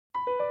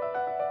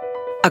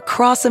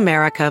Across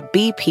America,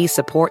 BP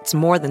supports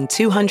more than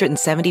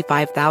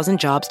 275,000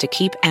 jobs to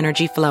keep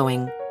energy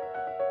flowing.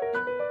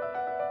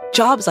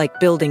 Jobs like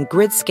building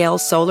grid-scale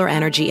solar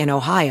energy in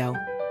Ohio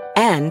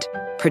and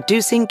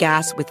producing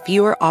gas with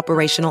fewer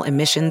operational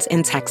emissions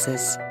in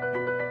Texas.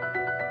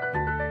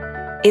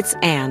 It's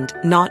and,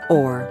 not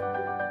or.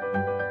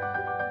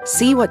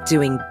 See what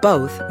doing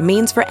both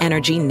means for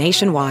energy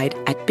nationwide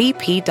at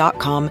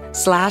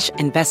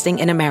bp.com/investing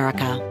in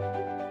America.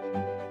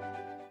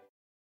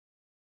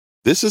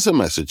 This is a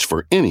message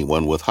for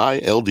anyone with high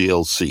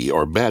LDL-C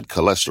or bad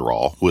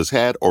cholesterol who has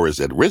had or is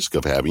at risk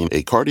of having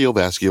a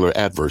cardiovascular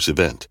adverse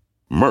event.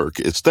 Merck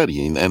is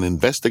studying an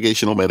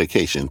investigational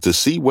medication to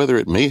see whether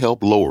it may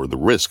help lower the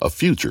risk of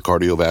future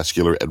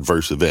cardiovascular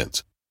adverse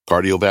events.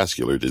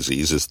 Cardiovascular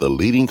disease is the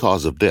leading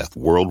cause of death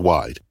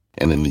worldwide,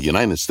 and in the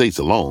United States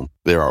alone,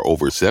 there are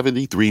over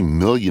 73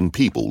 million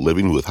people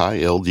living with high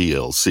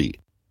LDL-C.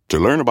 To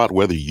learn about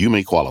whether you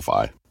may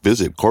qualify,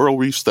 visit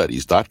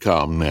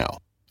CoralReefStudies.com now.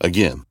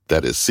 Again,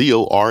 that is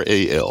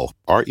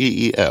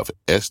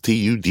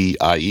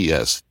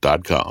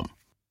CoralReefStudies.com.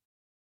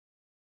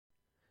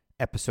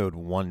 Episode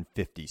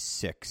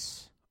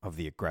 156 of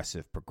the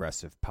Aggressive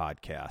Progressive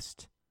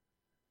Podcast.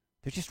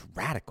 They're just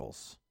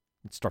radicals.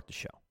 Let's start the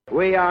show.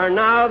 We are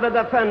now the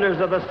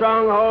defenders of the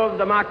stronghold of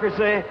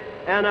democracy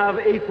and of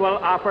equal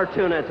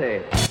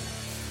opportunity.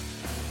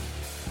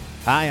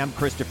 Hi, I'm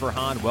Christopher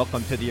Hahn.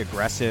 Welcome to the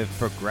Aggressive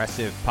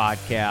Progressive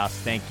Podcast.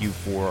 Thank you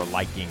for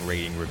liking,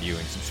 rating,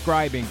 reviewing,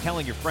 subscribing,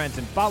 telling your friends,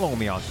 and following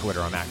me on Twitter.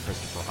 I'm at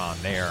Christopher Hahn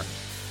there.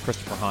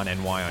 Christopher Hahn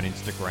NY on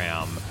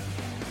Instagram.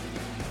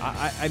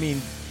 I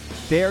mean,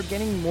 they're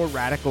getting more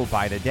radical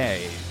by the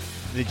day.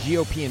 The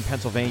GOP in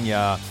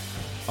Pennsylvania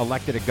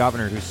elected a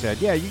governor who said,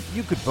 yeah,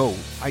 you could vote.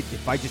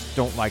 If I just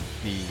don't like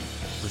the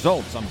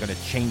results, I'm going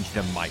to change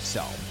them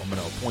myself. I'm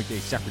going to appoint a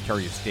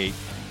Secretary of State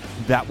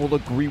that will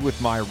agree with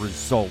my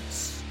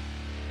results.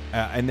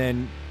 And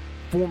then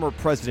former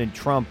President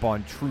Trump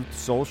on Truth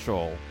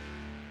Social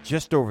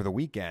just over the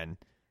weekend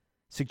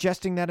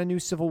suggesting that a new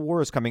civil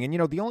war is coming. And, you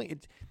know,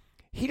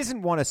 he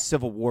doesn't want a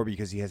civil war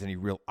because he has any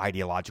real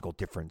ideological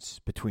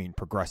difference between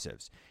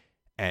progressives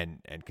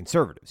and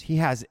conservatives. He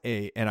has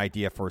an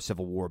idea for a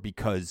civil war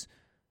because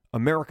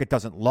America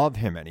doesn't love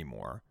him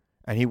anymore.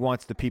 And he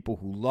wants the people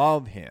who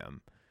love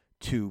him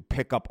to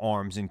pick up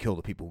arms and kill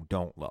the people who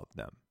don't love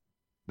them.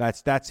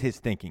 That's his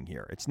thinking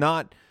here. It's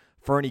not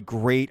for any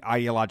great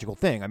ideological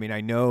thing. I mean, I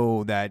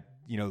know that,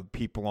 you know,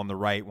 people on the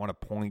right want to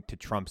point to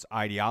Trump's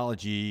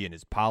ideology and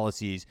his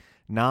policies.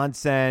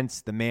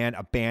 Nonsense. The man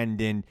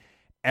abandoned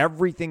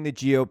everything the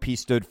GOP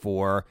stood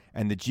for,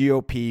 and the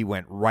GOP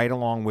went right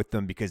along with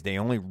them because they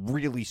only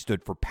really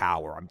stood for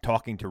power. I'm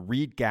talking to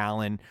Reed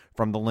Galen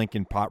from the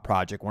Lincoln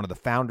Project, one of the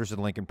founders of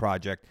the Lincoln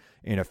Project,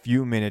 in a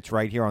few minutes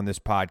right here on this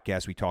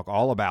podcast. We talk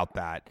all about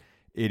that.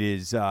 It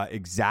is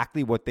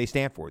exactly what they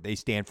stand for. They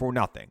stand for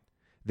nothing.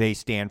 They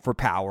stand for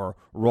power,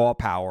 raw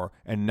power,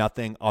 and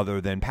nothing other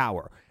than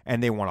power.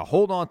 And they want to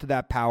hold on to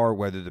that power,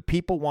 whether the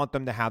people want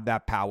them to have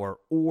that power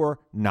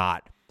or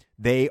not.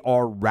 They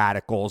are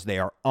radicals. They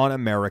are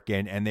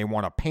un-American, and they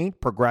want to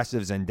paint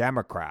progressives and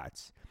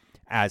Democrats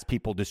as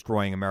people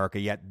destroying America.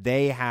 Yet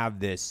they have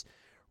this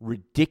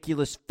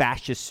ridiculous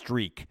fascist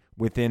streak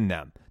within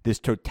them, this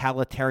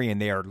totalitarian.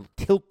 They are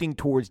tilting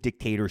towards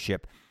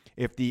dictatorship.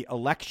 If the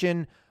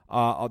election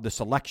of the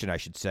selection, I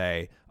should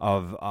say,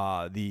 of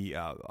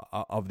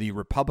the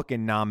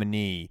Republican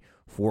nominee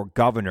for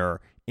governor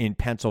in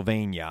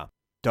Pennsylvania,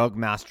 Doug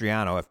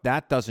Mastriano, if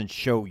that doesn't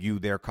show you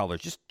their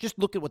colors, just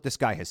look at what this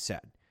guy has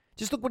said.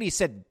 Just look what he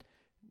said,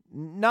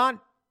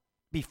 not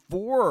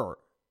before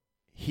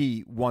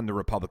he won the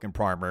Republican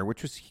primary,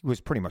 which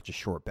was pretty much a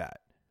short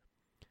bet.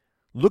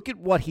 Look at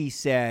what he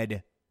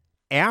said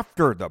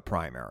after the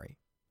primary.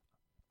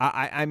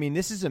 I mean,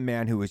 this is a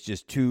man who is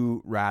just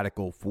too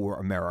radical for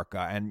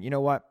America. And you know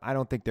what? I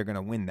don't think they're going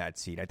to win that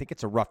seat. I think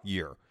it's a rough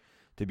year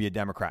to be a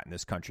Democrat in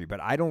this country.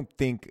 But I don't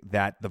think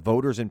that the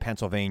voters in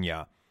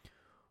Pennsylvania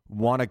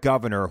want a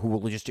governor who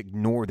will just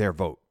ignore their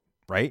vote,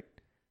 right?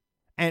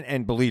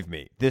 And believe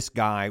me, this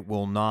guy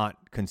will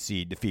not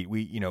concede defeat.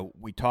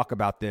 We talk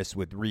about this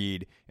with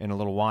Reed in a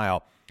little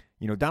while.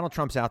 You know, Donald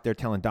Trump's out there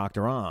telling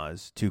Dr.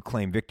 Oz to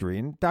claim victory.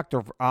 And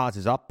Dr. Oz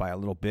is up by a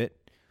little bit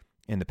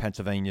in the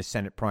Pennsylvania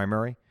Senate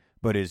primary,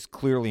 but is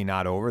clearly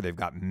not over. They've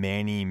got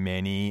many,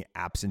 many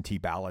absentee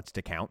ballots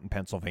to count in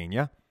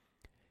Pennsylvania.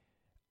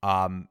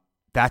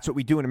 That's what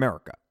we do in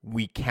America.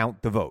 We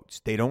count the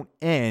votes. They don't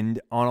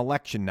end on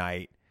election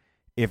night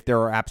if there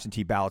are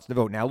absentee ballots to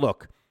vote. Now,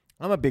 look,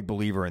 I'm a big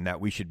believer in that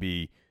we should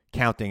be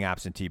counting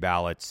absentee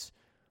ballots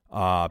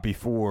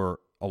before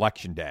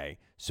Election Day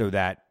so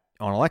that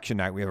on election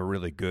night we have a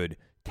really good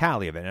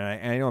tally of it. And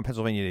I know in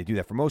Pennsylvania they do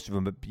that for most of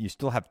them, but you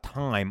still have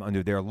time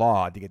under their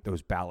law to get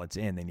those ballots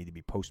in. They need to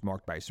be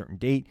postmarked by a certain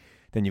date.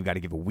 Then you've got to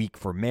give a week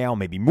for mail,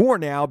 maybe more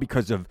now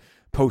because of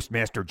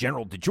Postmaster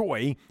General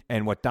DeJoy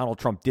and what Donald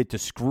Trump did to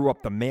screw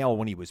up the mail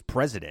when he was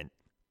president.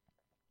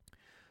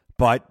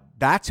 But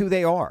that's who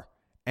they are.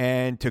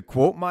 And to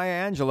quote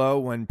Maya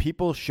Angelou, when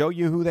people show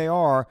you who they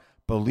are,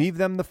 believe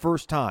them the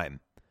first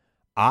time.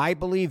 I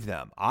believe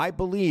them. I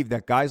believe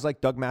that guys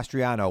like Doug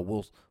Mastriano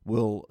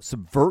will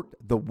subvert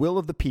the will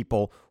of the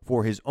people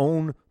for his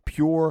own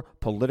pure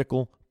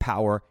political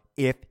power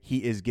if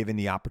he is given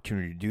the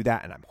opportunity to do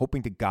that. And I'm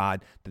hoping to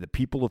God that the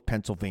people of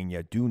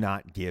Pennsylvania do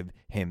not give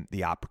him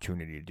the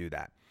opportunity to do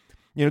that.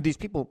 You know, these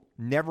people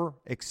never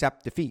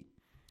accept defeat.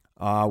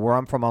 Where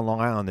I'm from on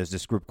Long Island, there's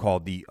this group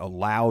called the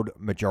Loud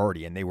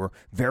Majority, and they were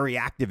very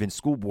active in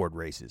school board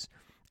races.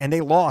 And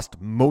they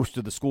lost most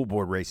of the school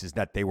board races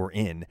that they were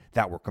in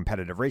that were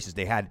competitive races.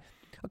 They had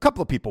a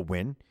couple of people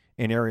win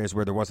in areas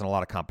where there wasn't a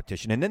lot of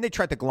competition. And then they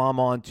tried to glom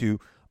on to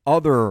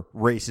other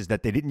races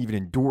that they didn't even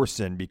endorse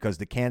in because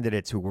the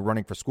candidates who were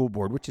running for school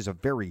board, which is a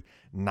very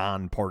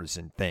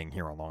nonpartisan thing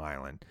here on Long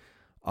Island,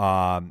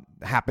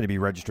 happened to be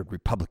registered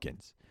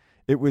Republicans.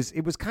 It was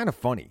kind of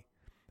funny.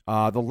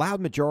 The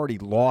Loud Majority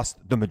lost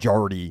the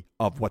majority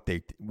of what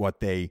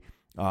they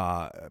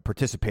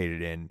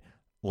participated in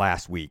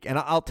last week. And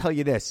I'll tell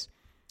you this,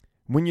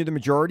 when you're the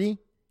majority,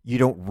 you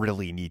don't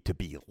really need to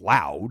be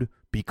loud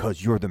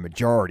because you're the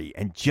majority.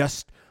 And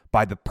just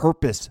by the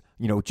purpose,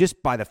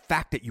 just by the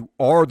fact that you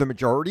are the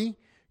majority,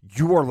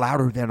 you are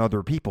louder than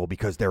other people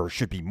because there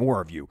should be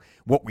more of you.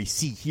 What we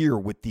see here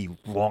with the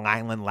Long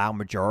Island Loud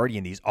Majority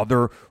and these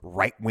other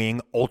right-wing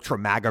ultra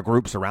MAGA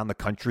groups around the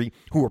country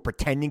who are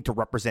pretending to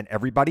represent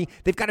everybody,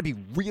 they've got to be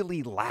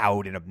really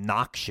loud and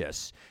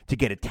obnoxious to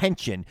get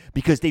attention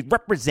because they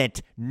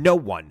represent no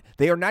one.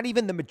 They are not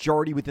even the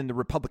majority within the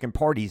Republican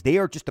parties. They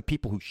are just the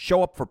people who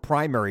show up for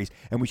primaries,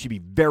 and we should be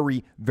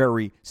very,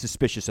 very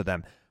suspicious of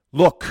them.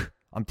 Look,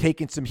 I'm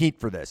taking some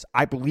heat for this.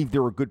 I believe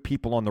there are good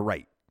people on the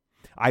right.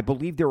 I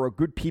believe there are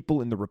good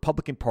people in the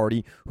Republican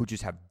Party who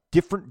just have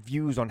different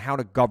views on how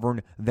to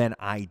govern than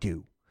I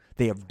do.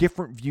 They have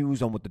different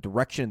views on what the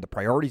direction and the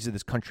priorities of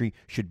this country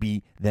should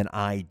be than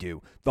I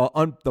do.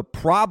 The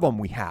problem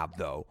we have,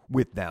 though,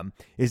 with them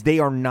is they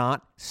are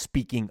not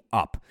speaking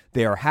up.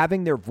 They are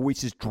having their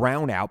voices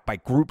drowned out by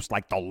groups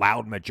like the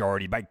Loud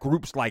Majority, by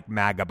groups like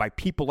MAGA, by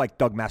people like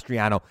Doug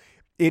Mastriano.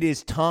 It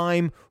is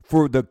time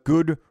for the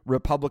good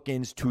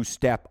Republicans to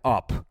step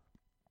up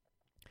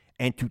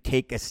and to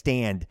take a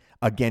stand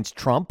against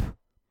Trump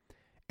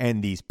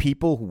and these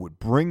people who would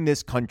bring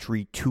this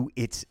country to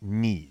its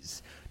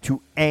knees,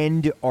 to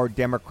end our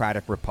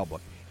democratic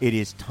republic. It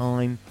is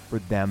time for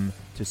them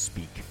to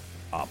speak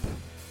up.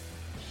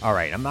 All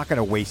right, I'm not going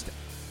to waste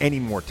any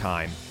more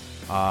time.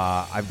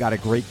 I've got a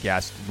great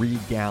guest, Reed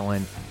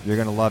Galen. You're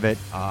going to love it.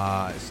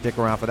 Stick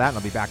around for that, and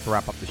I'll be back to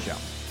wrap up the show.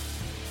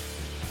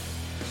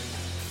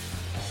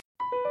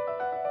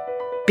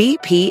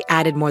 BP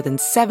added more than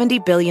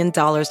 $70 billion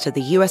to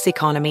the U.S.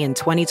 economy in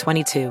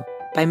 2022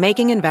 by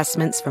making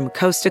investments from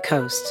coast to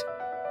coast.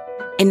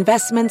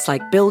 Investments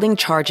like building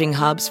charging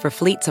hubs for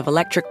fleets of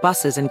electric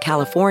buses in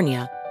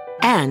California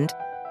and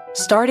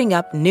starting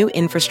up new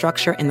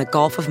infrastructure in the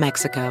Gulf of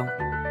Mexico.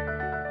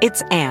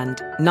 It's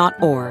and, not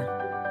or.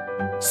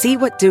 See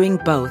what doing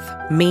both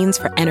means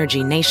for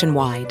energy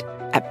nationwide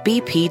at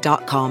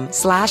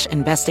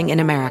bp.com/investing in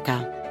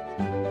America.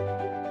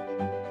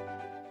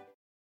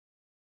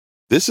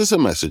 This is a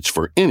message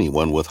for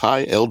anyone with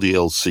high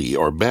LDL-C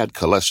or bad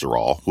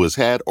cholesterol who has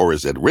had or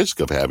is at risk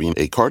of having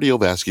a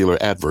cardiovascular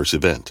adverse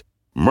event.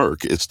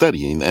 Merck is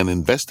studying an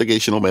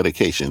investigational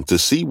medication to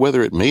see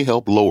whether it may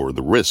help lower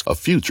the risk of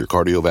future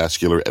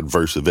cardiovascular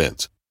adverse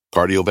events.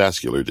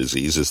 Cardiovascular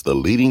disease is the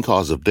leading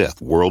cause of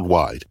death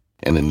worldwide,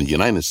 and in the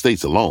United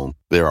States alone,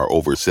 there are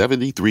over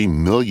 73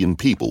 million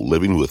people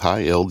living with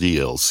high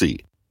LDL-C.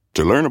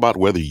 To learn about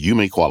whether you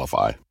may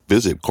qualify,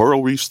 visit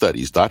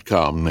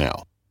CoralReefStudies.com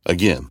now.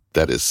 Again,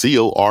 that is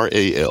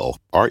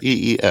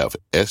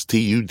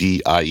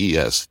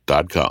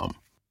CoralReefStudies.com.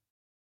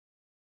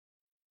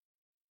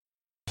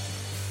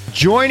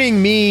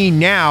 Joining me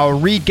now,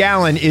 Reed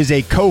Galen is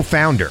a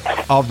co-founder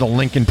of the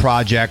Lincoln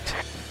Project,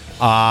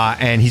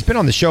 and he's been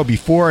on the show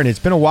before, and it's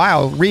been a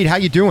while. Reed, how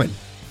you doing?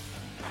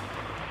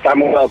 I'm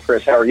well,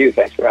 Chris. How are you?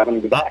 Thanks for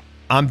having me back.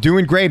 I'm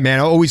doing great,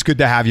 man. Always good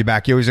to have you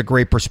back. You always a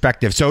great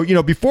perspective. So,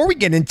 before we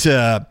get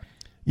into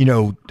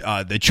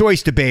the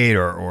choice debate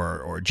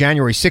or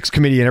January 6th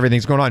committee and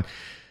everything's going on.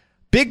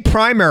 Big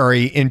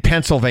primary in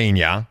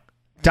Pennsylvania.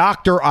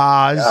 Dr.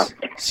 Oz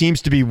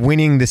seems to be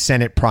winning the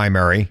Senate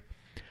primary.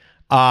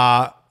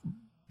 But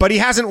he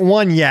hasn't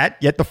won yet.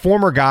 Yet the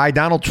former guy,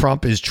 Donald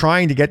Trump, is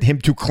trying to get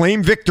him to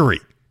claim victory,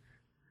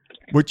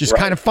 which is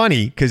kind of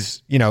funny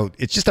because,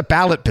 it's just a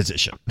ballot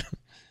position.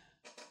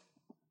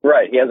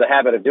 Right. He has a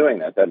habit of doing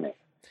that, doesn't he?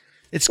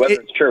 Whether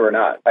it's true or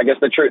not. I guess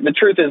the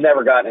truth has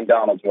never gotten in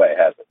Donald's way,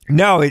 has it?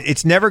 No,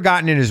 it's never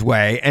gotten in his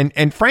way.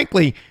 And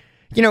frankly,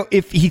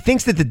 if he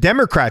thinks that the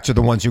Democrats are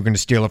the ones who are going to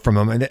steal it from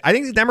him, and I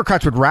think the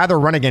Democrats would rather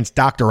run against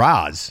Dr.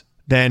 Oz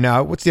than,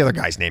 what's the other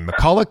guy's name?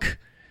 McCulloch?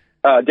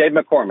 Dave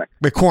McCormick.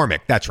 McCormick,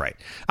 that's right.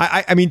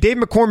 I mean, Dave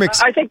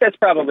McCormick's... I think that's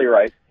probably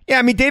right. Yeah,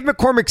 I mean, Dave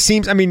McCormick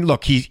seems... I mean,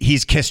 look,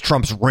 he's kissed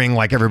Trump's ring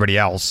like everybody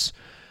else.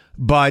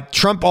 But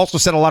Trump also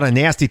said a lot of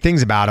nasty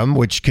things about him,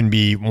 which can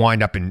be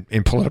wind up in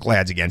political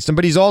ads against him.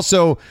 But he's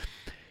also,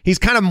 he's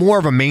kind of more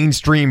of a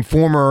mainstream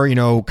former,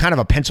 kind of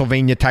a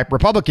Pennsylvania type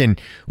Republican.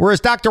 Whereas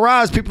Dr.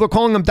 Oz, people are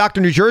calling him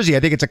Dr. New Jersey. I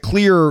think it's a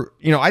clear,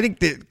 I think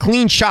the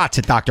clean shots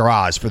at Dr.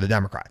 Oz for the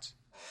Democrats.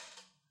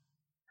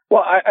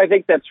 Well, I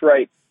think that's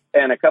right.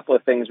 And a couple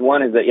of things.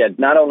 One is that,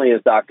 not only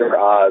is Dr.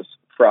 Oz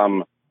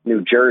from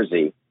New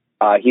Jersey,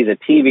 he's a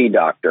TV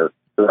doctor,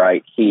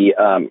 right?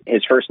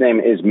 His first name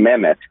is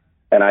Mehmet.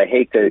 And I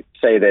hate to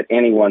say that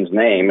anyone's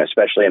name,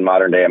 especially in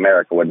modern day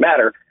America, would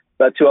matter,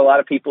 but to a lot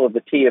of people of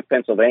the T of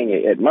Pennsylvania,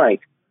 it might.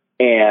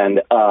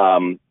 And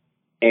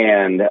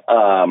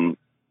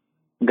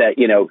that,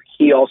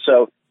 he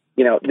also,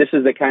 this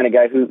is the kind of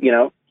guy who,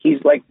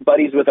 he's like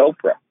buddies with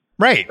Oprah.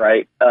 Right.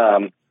 Right.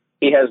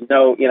 He has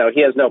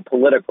no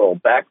political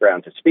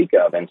background to speak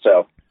of. And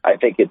so I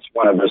think it's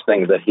one of those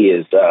things that he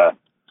is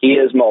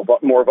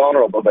more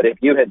vulnerable. But if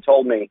you had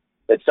told me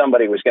that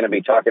somebody was going to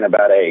be talking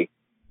about a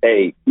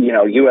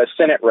U.S.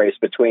 Senate race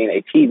between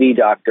a TV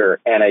doctor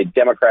and a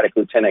Democratic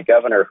lieutenant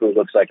governor who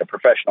looks like a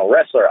professional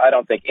wrestler, I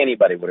don't think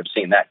anybody would have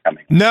seen that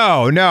coming.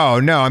 No.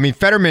 I mean,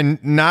 Fetterman,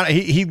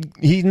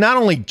 he's not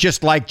only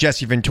just like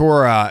Jesse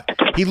Ventura,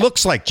 he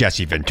looks like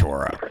Jesse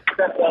Ventura.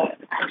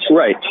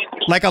 Right.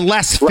 Like a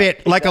less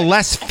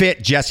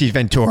fit Jesse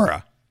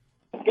Ventura.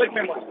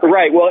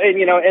 Right. Well,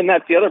 and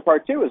that's the other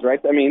part too, is right.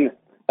 I mean,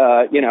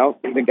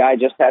 the guy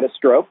just had a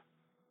stroke.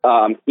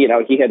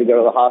 He had to go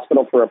to the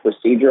hospital for a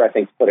procedure, I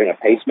think, to put in a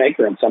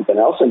pacemaker and something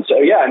else. And so,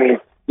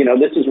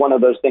 this is one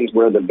of those things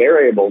where the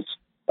variables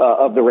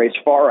of the race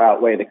far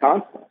outweigh the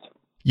confidence.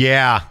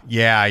 Yeah.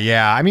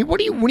 I mean, what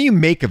do you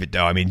make of it,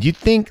 though? I mean, do you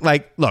think,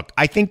 look,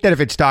 I think that if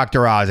it's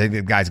Dr. Oz, I think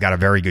the guy's got a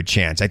very good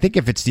chance. I think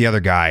if it's the other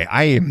guy,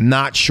 I am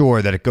not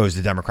sure that it goes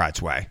the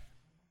Democrats' way.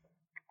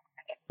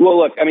 Well,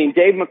 look, I mean,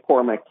 Dave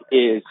McCormick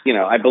is,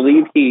 I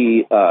believe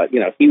he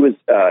was,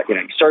 he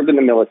served in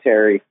the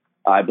military.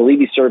 I believe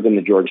he served in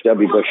the George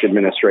W. Bush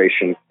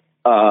administration.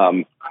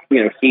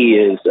 He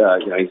is,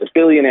 he's a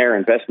billionaire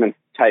investment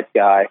type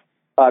guy.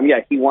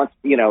 He wants,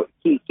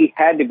 he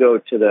had to go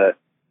to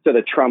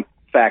the Trump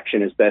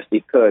faction as best he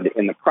could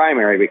in the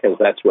primary, because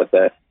that's what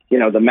the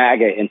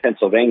MAGA in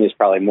Pennsylvania is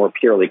probably more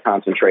purely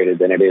concentrated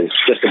than it is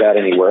just about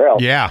anywhere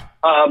else. Yeah.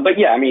 I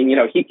mean,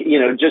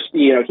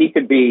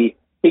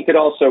 he could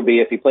also be,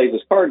 if he plays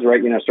his cards right,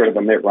 sort of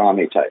a Mitt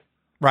Romney type.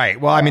 Right.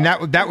 Well, I mean,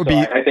 that would be,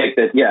 I think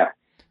that, yeah.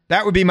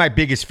 That would be my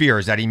biggest fear,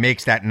 is that he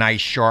makes that nice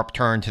sharp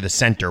turn to the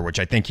center, which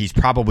I think he's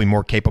probably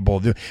more capable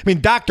of doing. I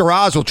mean, Dr.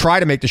 Oz will try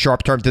to make the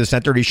sharp turn to the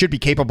center. He should be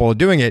capable of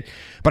doing it.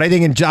 But I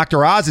think in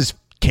Dr. Oz's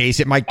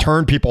case, it might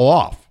turn people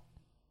off.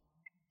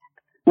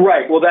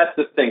 Right. Well, that's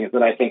the thing, is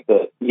that I think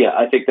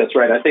that's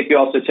right. I think you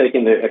also take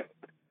into.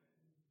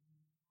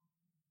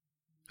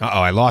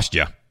 I lost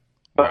you.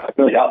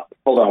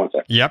 Hold on one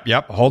second.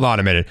 Yep. Hold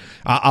on a minute.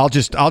 I'll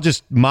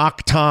just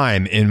mock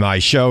time in my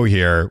show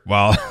here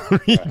while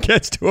he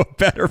gets to a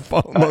better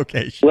phone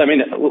location. Let me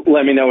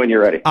know when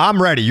you're ready.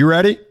 I'm ready. You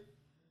ready?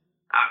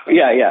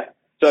 Yeah.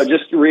 So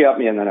just re-up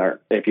me, and then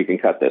if you can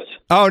cut this.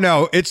 Oh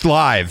no, it's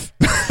live.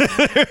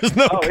 There's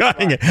no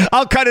cutting it.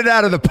 I'll cut it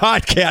out of the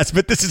podcast,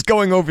 but this is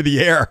going over the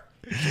air.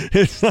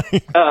 It's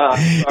like,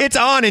 it's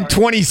on in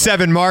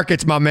 27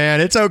 markets, my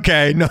man. It's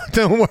okay. No,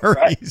 don't worry.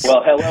 Right.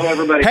 Well, hello,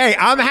 everybody. Hey,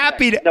 I'm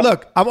happy to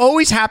look. I'm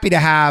always happy to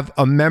have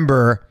a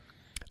member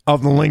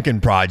of the Lincoln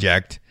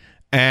Project.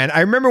 And I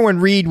remember when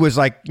Reed was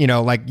like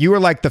you were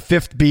like the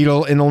fifth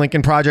Beatle in the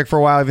Lincoln Project for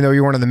a while, even though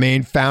you were one of the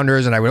main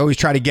founders. And I would always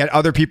try to get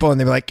other people, and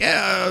they'd be like,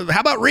 how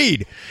about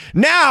Reed?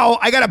 Now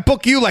I got to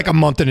book you like a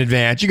month in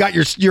advance. You got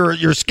your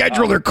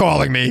scheduler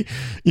calling me.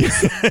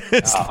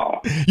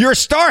 Your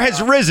star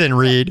has risen,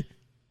 Reed.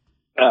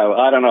 Oh,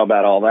 I don't know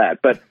about all that,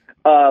 but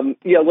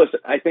listen,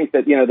 I think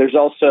that there's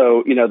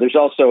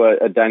also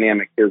a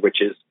dynamic here,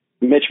 which is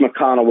Mitch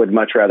McConnell would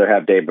much rather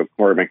have Dave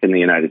McCormick in the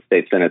United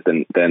States Senate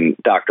than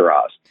Dr.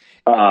 Oz,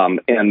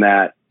 and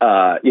that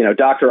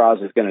Dr.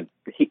 Oz is going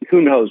to,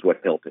 who knows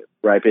what he'll do,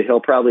 right? But he'll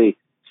probably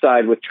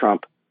side with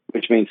Trump,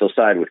 which means he'll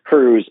side with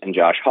Cruz and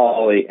Josh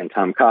Hawley and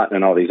Tom Cotton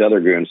and all these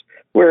other goons.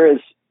 Whereas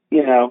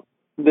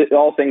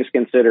all things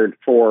considered,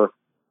 for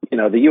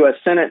the U.S.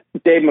 Senate,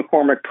 Dave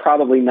McCormick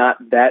probably not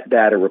that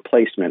bad a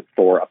replacement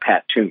for a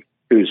Pat Toomey,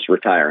 who's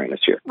retiring this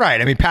year. Right.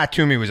 I mean, Pat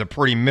Toomey was a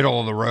pretty middle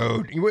of the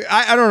road.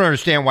 I don't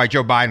understand why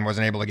Joe Biden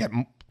wasn't able to get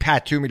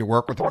Pat Toomey to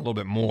work with him a little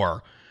bit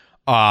more,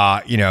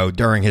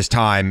 during his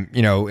time,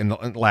 in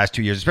the last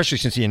 2 years, especially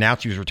since he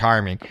announced he was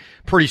retiring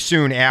pretty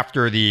soon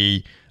after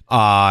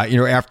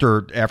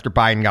after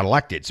Biden got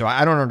elected. So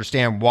I don't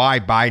understand why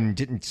Biden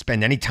didn't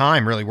spend any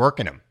time really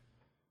working him.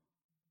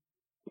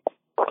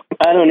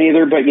 I don't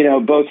either, but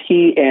both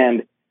he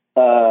and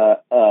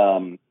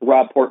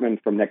Rob Portman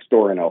from next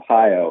door in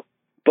Ohio,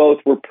 both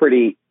were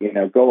pretty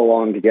go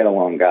along to get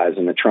along guys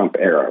in the Trump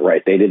era,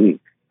 right?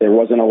 There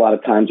wasn't a lot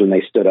of times when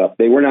they stood up.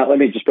 They were not. Let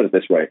me just put it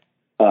this way: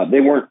 they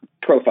weren't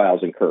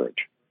profiles in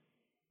courage.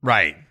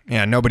 Right.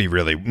 Yeah. Nobody's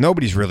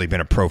really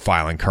been a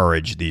profile in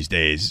courage these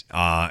days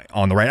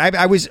on the right.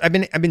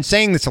 I've been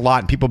saying this a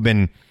lot, and people have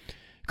been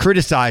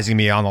criticizing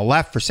me on the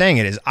left for saying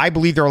it. Is I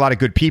believe there are a lot of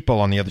good people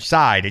on the other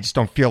side. I just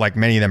don't feel like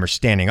many of them are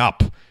standing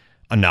up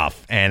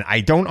enough, and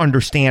I don't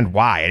understand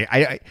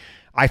why.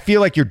 I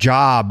feel like your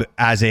job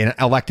as an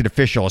elected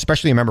official,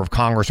 especially a member of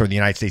Congress or the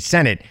United States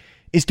Senate,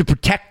 is to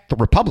protect the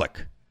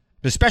republic,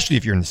 especially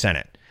if you're in the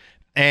Senate.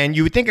 And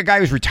you would think a guy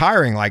who's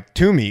retiring like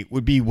Toomey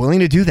would be willing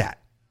to do that.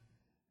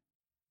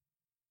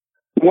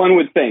 One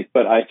would think,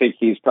 but I think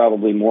he's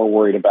probably more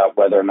worried about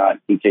whether or not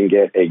he can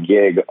get a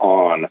gig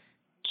on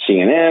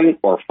CNN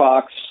or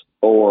Fox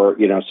or,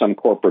 some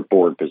corporate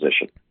board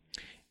position.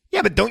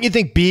 Yeah, but don't you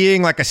think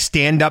being like a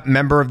stand-up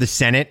member of the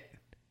Senate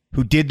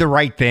who did the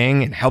right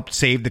thing and helped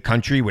save the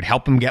country would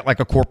help him get like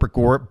a corporate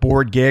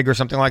board gig or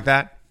something like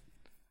that?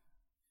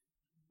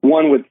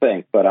 One would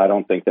think, but I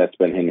don't think that's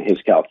been in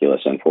his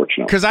calculus,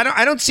 unfortunately. Because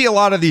I don't see a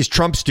lot of these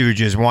Trump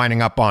stooges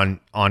winding up on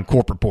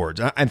corporate boards.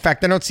 In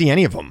fact, I don't see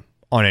any of them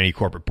on any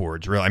corporate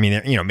boards, really. I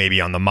mean,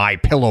 maybe on the My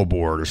Pillow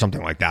board or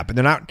something like that, but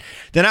they're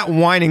not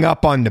winding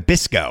up on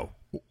Nabisco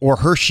or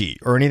Hershey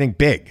or anything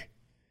big.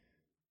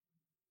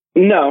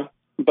 No,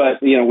 but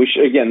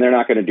they're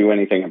not going to do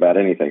anything about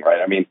anything,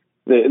 right? I mean,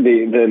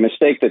 the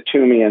mistake that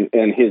Toomey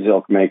and his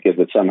ilk make is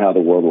that somehow the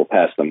world will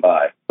pass them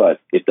by, but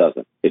it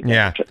doesn't. It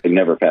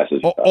never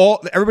passes.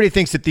 Everybody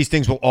thinks that these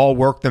things will all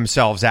work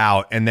themselves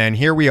out, and then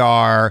here we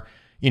are,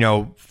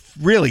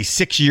 really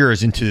 6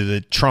 years into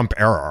the Trump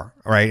era,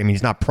 right? I mean,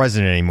 he's not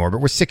president anymore, but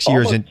we're 6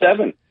 years in.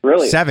 7,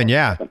 really? 7,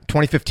 yeah,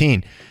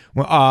 2015.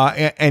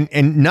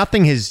 And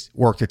nothing has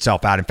worked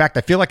itself out. In fact,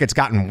 I feel like it's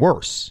gotten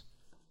worse.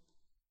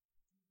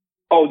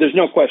 Oh, there's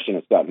no question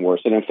it's gotten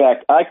worse. And in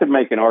fact, I could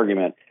make an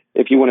argument,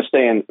 if you want to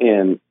stay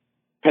in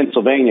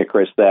Pennsylvania,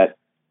 Chris, that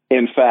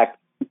in fact,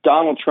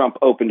 Donald Trump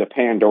opened a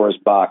Pandora's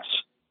box.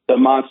 The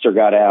monster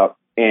got out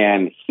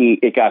and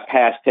it got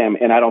past him.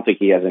 And I don't think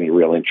he has any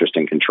real interest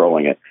in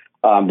controlling it.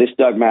 This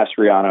Doug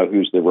Mastriano,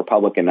 who's the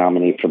Republican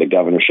nominee for the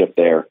governorship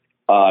there,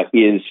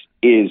 is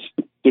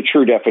the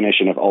true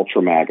definition of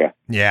ultra MAGA.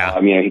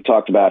 Yeah. He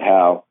talked about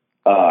how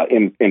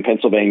in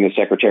Pennsylvania, the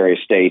Secretary of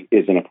State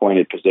is an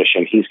appointed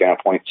position. He's going to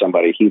appoint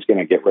somebody. He's going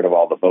to get rid of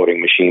all the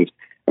voting machines.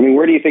 I mean,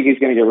 where do you think he's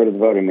going to get rid of the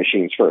voting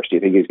machines first? Do you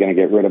think he's going to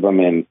get rid of them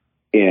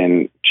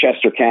in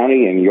Chester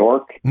County, in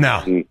York,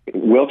 no, in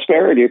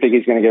Wilkes-Barre? Or do you think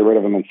he's going to get rid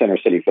of them in Center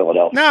City,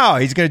 Philadelphia? No,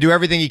 he's going to do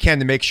everything he can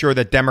to make sure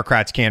that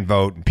Democrats can't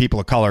vote and people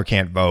of color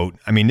can't vote.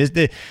 I mean,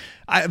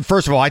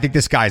 first of all, I think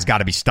this guy's got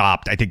to be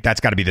stopped. I think that's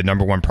got to be the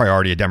number one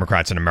priority of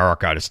Democrats in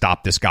America, to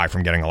stop this guy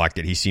from getting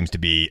elected. He seems to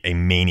be a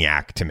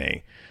maniac to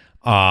me.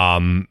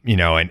 And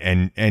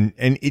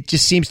it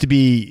just seems to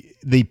be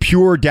the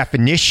pure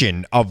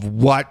definition of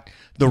what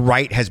the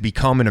right has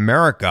become in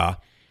America.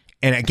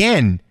 And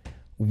again,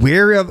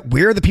 where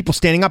are the people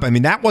standing up? I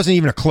mean, that wasn't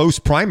even a close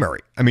primary.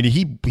 I mean,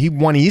 he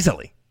won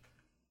easily.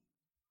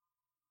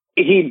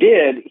 He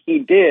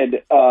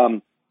did.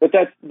 But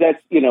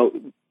that's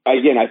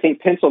again, I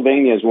think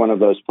Pennsylvania is one of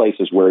those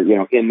places where,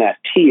 in that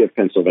T of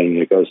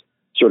Pennsylvania, it goes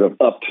sort of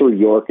up through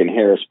York and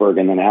Harrisburg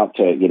and then out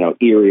to,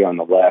 Erie on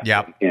the left,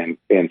 yep, and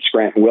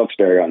Scranton,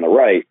 Wilkes-Barre on the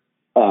right,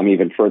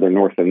 even further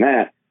north than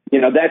that.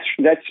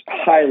 That's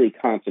highly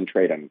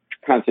concentrated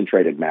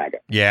MAGA.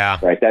 Yeah.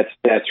 Right.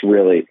 That's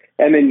really,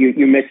 and then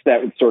you mix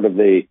that with sort of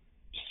the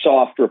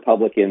soft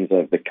Republicans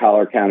of the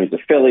collar counties of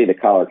Philly, the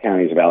collar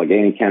counties of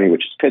Allegheny County,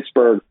 which is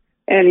Pittsburgh.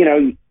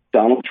 And,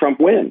 Donald Trump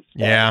wins,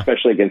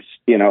 especially against,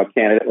 a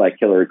candidate like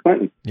Hillary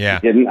Clinton. Yeah.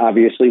 He didn't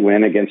obviously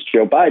win against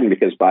Joe Biden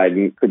because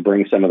Biden could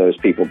bring some of those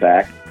people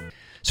back.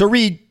 So,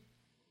 Reed,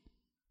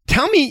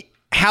 tell me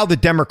how the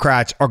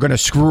Democrats are going to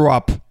screw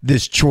up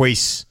this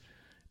choice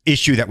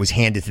issue that was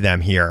handed to them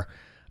here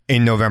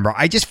in November.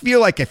 I feel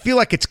like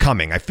it's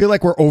coming. I feel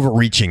like we're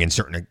overreaching in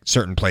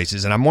certain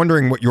places, and I'm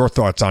wondering what your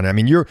thoughts on it. I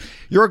mean, you're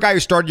a guy who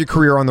started your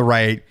career on the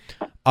right.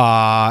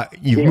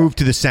 You've moved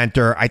to the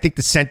center. I think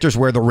the center's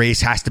where the race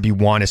has to be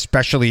won,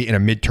 especially in a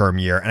midterm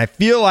year. And I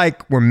feel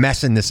like we're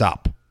messing this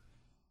up.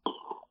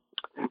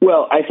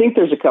 Well, I think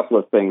there's a couple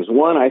of things.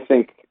 One, I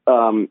think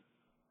when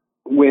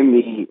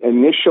the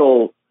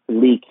initial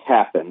leak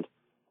happened,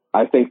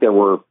 I think there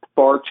were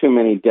far too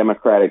many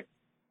Democratic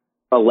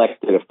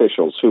elected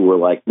officials who were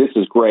like, "This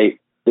is great.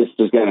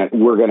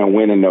 We're gonna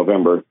win in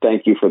November.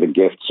 Thank you for the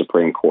gift,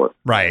 Supreme Court."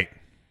 Right.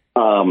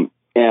 And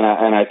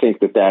I think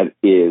that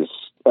is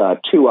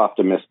too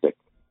optimistic.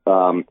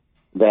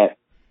 That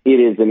it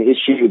is an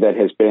issue that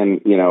has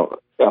been,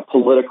 a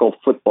political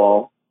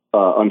football,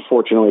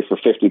 unfortunately, for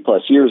 50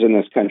 plus years in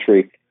this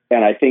country.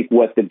 And I think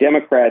what the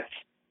Democrats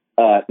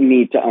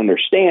need to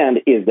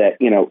understand is that,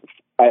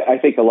 I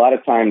think a lot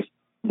of times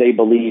they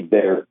believe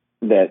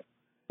that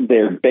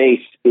their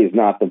base is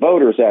not the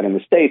voters out in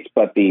the states,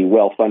 but the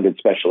well-funded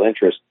special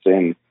interests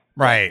in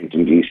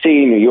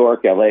D.C., New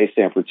York, L.A.,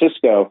 San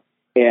Francisco.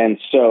 And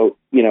so,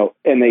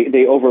 and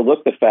they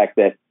overlook the fact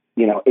that,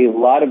 a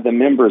lot of the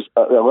members,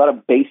 a lot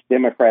of base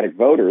Democratic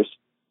voters,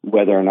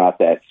 whether or not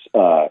that's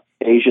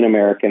Asian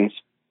Americans,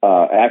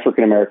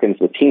 African Americans,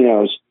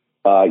 Latinos,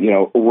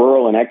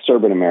 rural and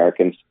ex-urban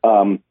Americans,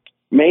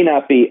 may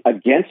not be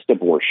against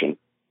abortion,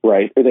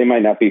 right? Or they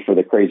might not be for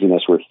the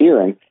craziness we're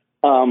hearing,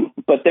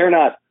 but they're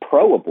not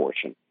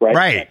pro-abortion, right?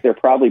 Right. They're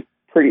probably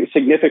pretty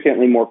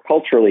significantly more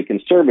culturally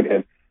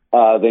conservative.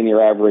 than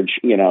your average,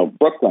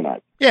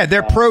 Brooklynite. Yeah,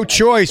 they're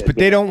pro-choice, but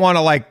they don't want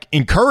to like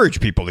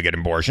encourage people to get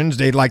abortions.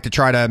 They'd like to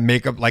try to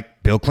make up,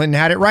 like Bill Clinton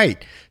had it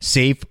right: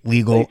 safe,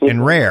 legal,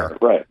 and rare.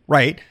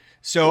 Right.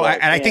 So,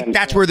 right. I think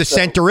that's where the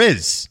center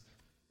is.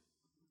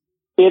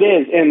 It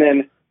is, and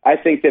then I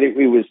think that it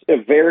was a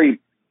very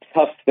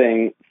tough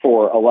thing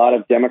for a lot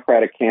of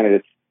Democratic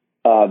candidates.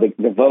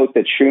 The vote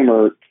that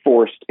Schumer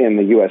forced in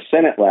the U.S.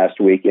 Senate last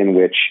week, in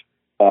which,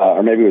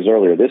 or maybe it was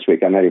earlier this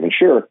week, I'm not even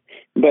sure,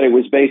 but it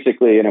was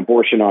basically an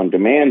abortion on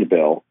demand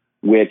bill,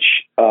 which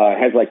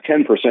has like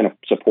 10% of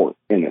support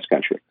in this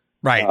country.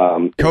 Right.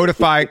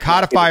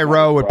 Codify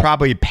Roe would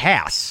probably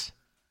pass.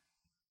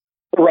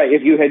 Right.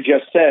 If you had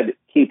just said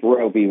keep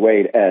Roe v.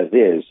 Wade as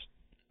is,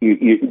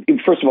 you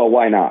first of all,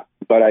 why not?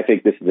 But I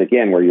think this is,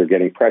 again, where you're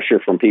getting pressure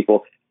from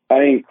people. I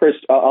mean, Chris,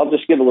 I'll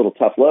just give a little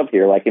tough love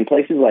here. Like in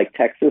places like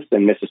Texas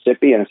and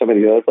Mississippi and some of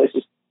the other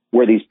places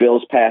where these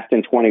bills passed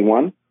in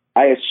 21,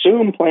 I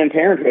assume Planned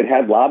Parenthood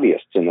had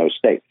lobbyists in those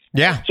states.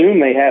 Yeah. I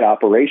assume they had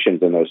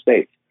operations in those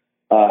states.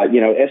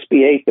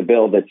 SB 8, the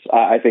bill that's,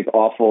 I think,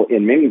 awful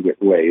in many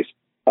ways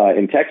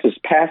in Texas,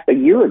 passed a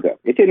year ago.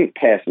 It didn't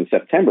pass in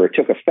September. It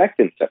took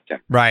effect in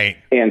September. Right.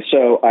 And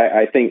so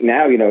I think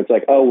now, it's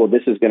like, oh, well,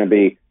 this is going to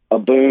be a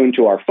boon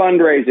to our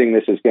fundraising.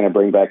 This is going to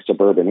bring back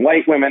suburban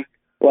white women.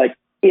 Like,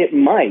 it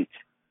might,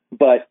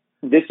 but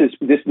this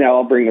now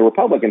I'll bring the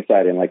Republican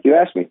side in, like you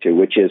asked me to,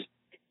 which is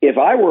if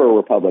I were a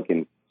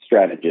Republican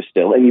strategist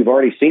still, and you've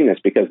already seen this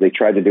because they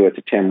tried to do it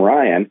to Tim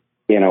Ryan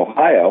in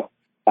Ohio,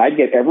 I'd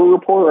get every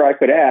reporter I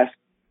could ask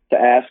to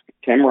ask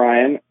Tim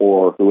Ryan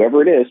or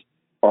whoever it is,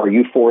 are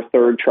you for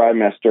third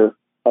trimester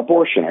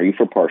abortion? Are you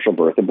for partial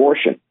birth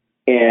abortion?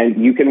 And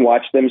you can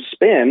watch them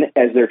spin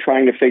as they're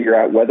trying to figure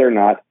out whether or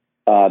not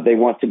they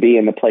want to be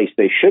in the place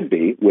they should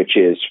be, which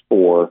is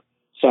for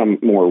some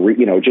more,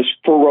 just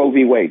for Roe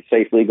v. Wade,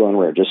 safe, legal, and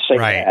rare, just say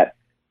that.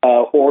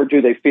 Or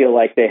do they feel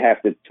like they have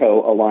to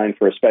toe a line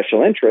for a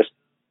special interest?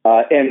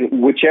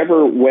 And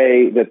whichever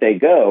way that they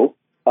go,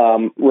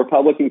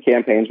 Republican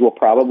campaigns will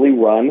probably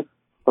run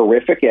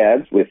horrific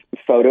ads with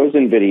photos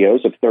and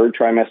videos of third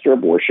trimester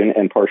abortion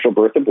and partial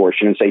birth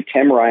abortion and say,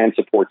 Tim Ryan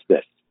supports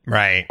this.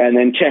 Right. And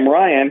then Tim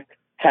Ryan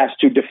has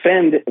to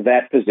defend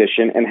that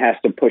position and has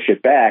to push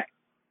it back.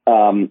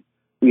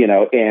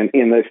 And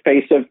in the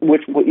face of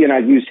which, I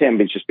use him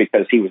just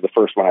because he was the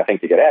first one, I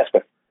think, to get asked,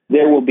 but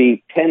there will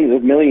be tens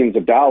of millions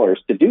of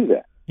dollars to do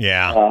that.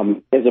 Yeah.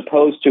 As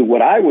opposed to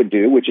what I would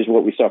do, which is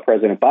what we saw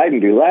President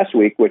Biden do last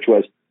week, which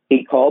was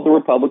he called the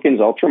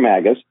Republicans ultra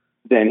MAGAs.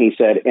 Then he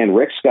said, and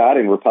Rick Scott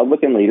and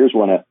Republican leaders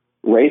want to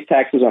raise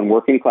taxes on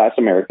working class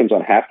Americans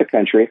on half the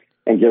country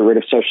and get rid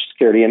of Social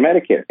Security and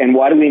Medicare. And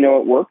why do we know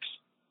it works?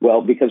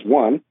 Well, because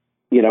one,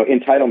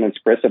 entitlements,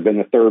 Chris, have been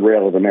the third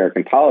rail of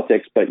American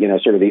politics, but,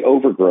 sort of the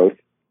overgrowth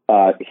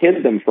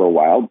hid them for a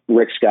while.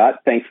 Rick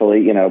Scott,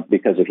 thankfully,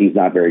 because he's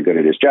not very good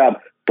at his job,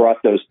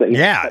 brought those things,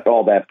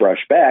 all that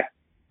brush back.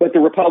 But the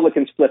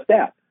Republicans flipped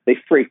out. They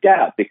freaked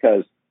out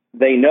because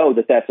they know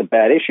that that's a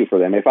bad issue for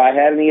them. If I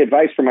had any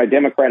advice for my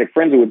Democratic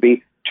friends, it would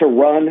be to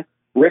run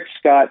Rick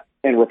Scott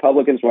and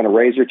Republicans want to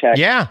raise your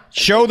taxes. Yeah,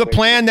 show the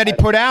plan that he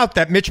put out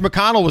that Mitch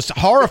McConnell was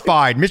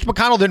horrified. Mitch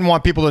McConnell didn't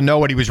want people to know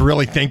what he was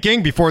really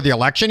thinking before the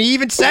election. He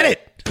even said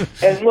it.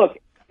 And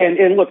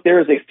look,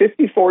 there is a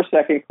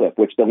 54-second clip,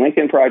 which the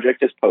Lincoln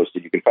Project has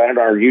posted. You can find it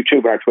on our YouTube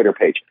and our Twitter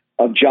page,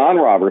 of John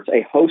Roberts,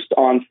 a host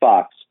on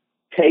Fox,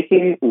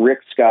 taking Rick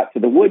Scott to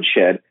the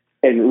woodshed.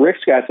 And Rick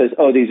Scott says,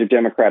 oh, these are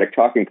Democratic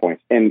talking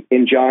points. And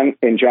John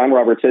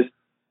Roberts says,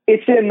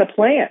 it's in the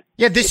plan.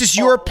 Yeah, this is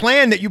your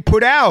plan that you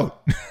put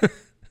out.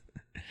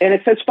 And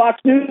it says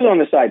Fox News on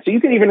the side. So you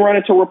can even run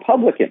it to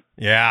Republican.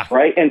 Yeah.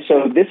 Right. And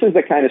so this is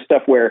the kind of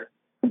stuff where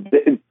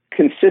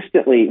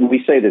consistently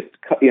we say this,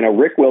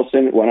 Rick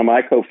Wilson, one of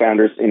my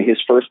co-founders in his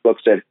first book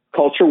said,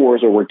 culture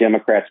wars are where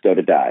Democrats go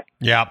to die.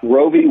 Yeah.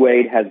 Roe v.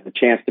 Wade has the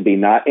chance to be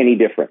not any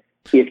different.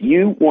 If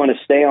you want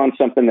to stay on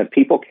something that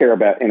people care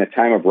about in a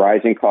time of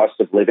rising costs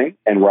of living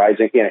and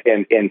rising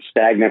and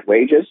stagnant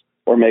wages,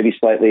 or maybe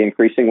slightly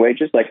increasing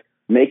wages, like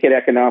make it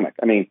economic.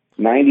 I mean,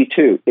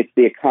 92, it's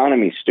the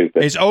economy,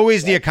 stupid. It's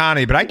always the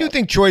economy. But I do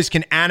think choice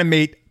can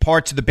animate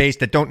parts of the base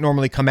that don't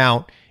normally come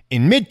out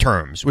in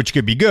midterms, which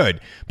could be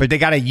good. But they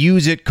got to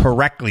use it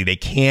correctly. They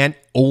can't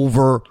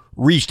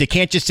overreach. They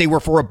can't just say we're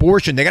for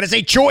abortion. They got to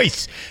say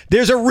choice.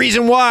 There's a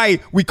reason why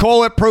we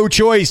call it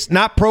pro-choice,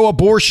 not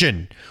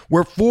pro-abortion.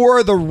 We're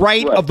for the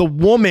right of the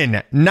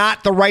woman,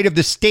 not the right of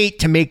the state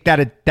to make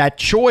that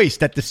choice,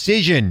 that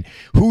decision.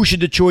 Who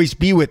should the choice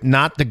be with,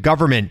 not the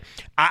government?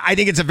 I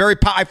think it's a very,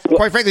 quite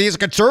frankly, it's a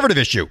conservative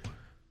issue.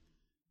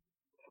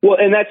 Well,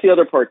 and that's the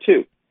other part,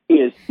 too,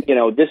 is,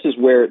 this is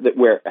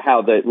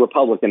how the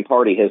Republican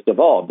Party has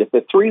devolved. If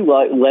the three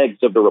legs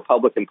of the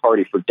Republican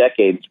Party for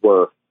decades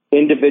were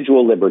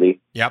individual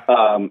liberty,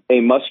 a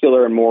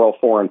muscular and moral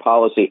foreign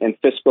policy, and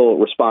fiscal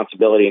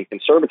responsibility and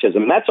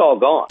conservatism, and that's all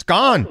gone. It's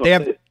gone.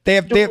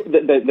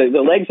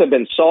 The legs have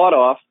been sawed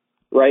off,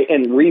 right,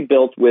 and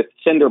rebuilt with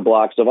cinder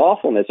blocks of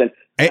awfulness.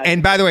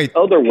 And by the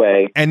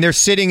way, and they're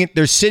sitting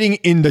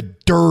in the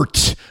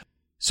dirt.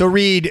 So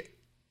Reed,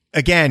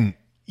 again,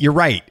 you're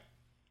right.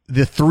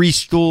 The three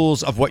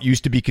stools of what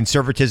used to be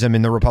conservatism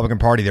in the Republican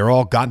Party, they're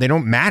all gone. They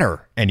don't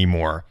matter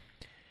anymore.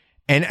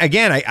 And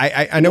again,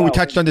 I know we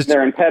touched on this.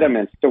 They're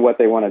impediments to what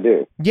they want to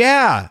do.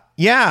 Yeah.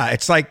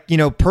 It's like,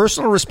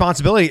 personal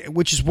responsibility,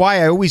 which is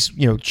why I always,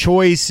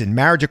 choice and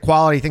marriage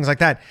equality, things like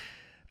that.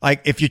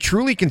 Like, if you're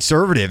truly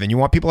conservative and you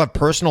want people to have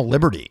personal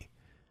liberty,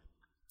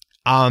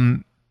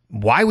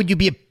 why would you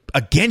be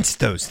against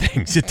those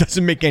things? It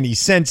doesn't make any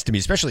sense to me,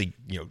 especially,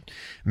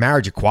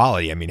 marriage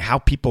equality. I mean, how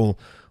people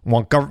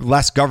want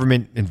less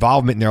government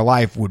involvement in their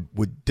life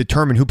would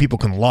determine who people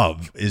can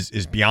love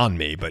is beyond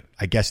me. But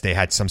I guess they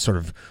had some sort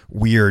of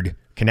weird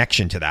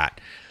connection to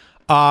that.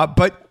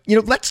 But,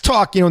 let's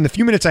talk, in the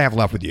few minutes I have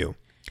left with you,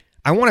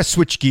 I want to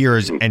switch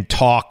gears and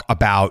talk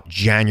about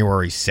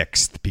January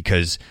 6th,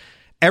 because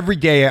every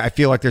day I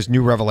feel like there's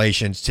new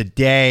revelations.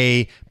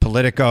 Today,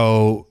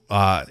 Politico,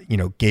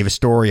 gave a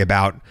story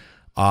about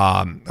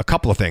a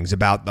couple of things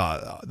about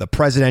the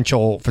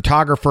presidential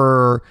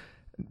photographer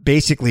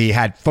basically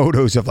had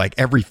photos of like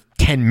every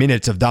 10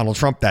 minutes of Donald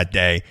Trump that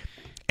day.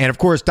 And of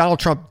course, Donald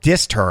Trump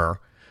dissed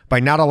her by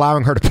not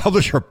allowing her to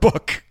publish her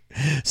book.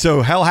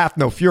 So hell hath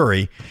no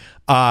fury.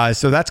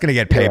 So that's going to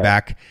get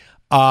payback.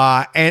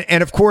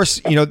 And of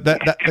course,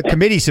 the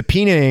committee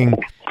subpoenaing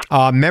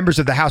members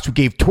of the House who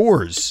gave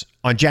tours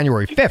on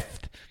January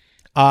 5th.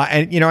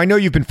 And I know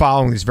you've been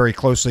following this very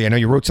closely. I know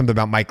you wrote something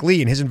about Mike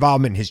Lee and his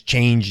involvement and his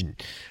change.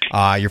 And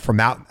you're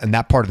from out in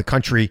that part of the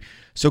country.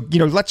 So,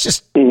 let's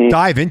just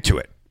dive into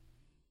it.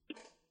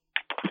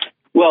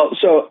 Well,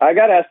 so I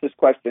got asked this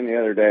question the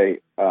other day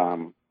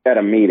at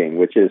a meeting,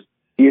 which is,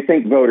 do you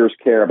think voters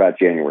care about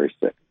January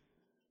 6th?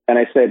 And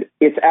I said,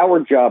 it's our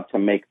job to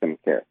make them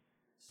care.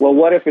 Well,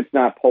 what if it's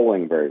not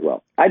polling very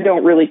well? I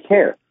don't really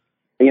care.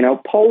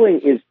 Polling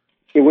is,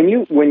 when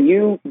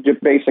you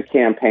base a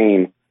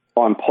campaign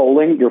on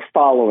polling, you're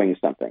following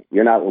something.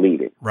 You're not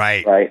leading.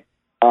 Right. Right.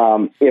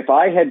 If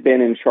I had been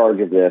in charge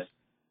of this,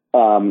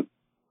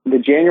 the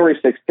January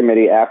 6th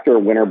committee, after a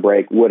winter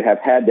break, would have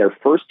had their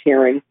first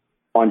hearing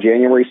on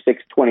January 6th,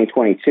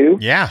 2022.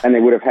 Yeah. And they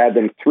would have had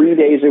them 3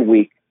 days a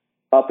week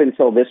up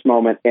until this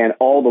moment and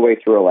all the way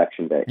through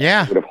Election Day.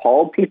 Yeah. They would have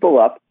hauled people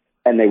up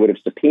and they would have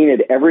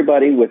subpoenaed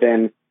everybody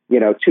within,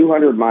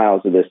 200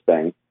 miles of this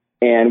thing.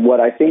 And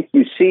what I think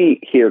you see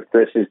here,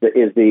 Chris, is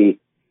the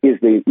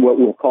what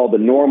we'll call the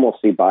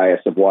normalcy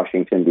bias of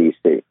Washington,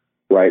 D.C.,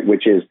 right?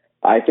 Which is,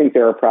 I think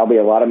there are probably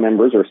a lot of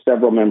members or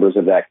several members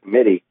of that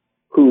committee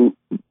who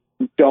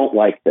don't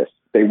like this.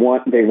 They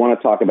want to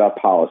talk about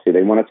policy.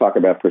 They want to talk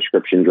about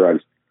prescription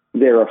drugs.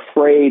 They're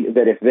afraid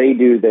that if they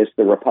do this,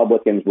 the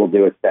Republicans will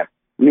do it to them.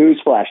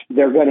 Newsflash,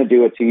 they're going to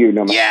do it to you.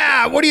 No matter.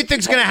 Yeah, what do you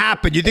think's going to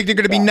happen? You think they're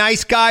going to be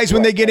nice guys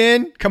when they get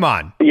in? Come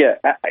on. Yeah,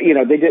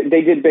 they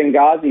did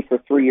Benghazi for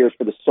 3 years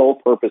for the sole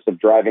purpose of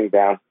driving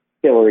down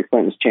Hillary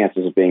Clinton's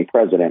chances of being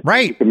president.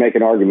 Right. You could make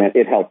an argument.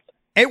 It helped.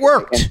 It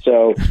worked. And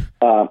so,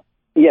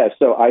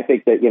 so I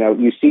think that,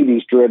 you see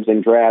these dribs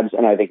and drabs,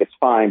 and I think it's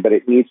fine, but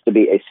it needs to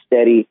be a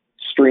steady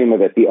stream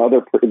of it. The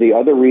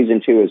other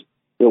reason, too, is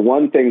the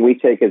one thing we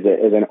take as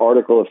an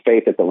article of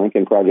faith at the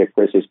Lincoln Project,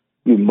 Chris, is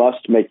you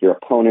must make your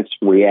opponents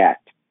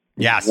react.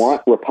 Yes. You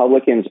want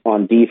Republicans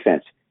on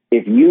defense.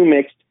 If you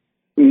mixed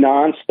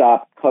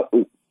nonstop,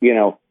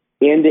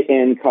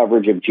 end-to-end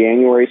coverage of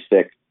January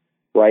 6th,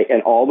 right,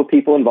 and all the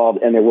people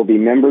involved, and there will be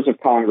members of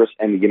Congress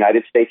and the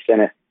United States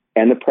Senate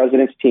and the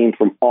president's team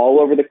from all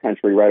over the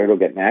country, right, it'll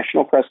get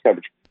national press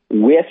coverage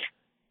with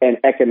an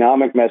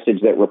economic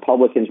message that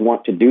Republicans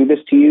want to do this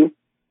to you,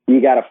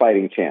 you got a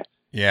fighting chance.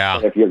 Yeah.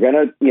 But if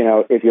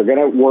you're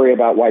gonna worry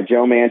about why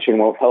Joe Manchin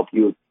won't help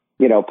you,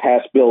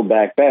 pass Build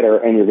Back Better,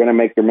 and you're gonna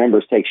make your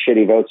members take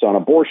shitty votes on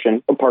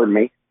abortion, pardon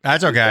me.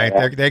 That's okay.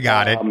 They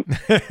got it.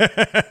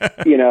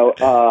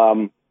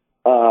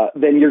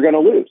 Then you're gonna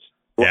lose.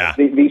 Yeah.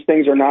 These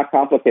things are not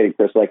complicated,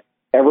 Chris. Like,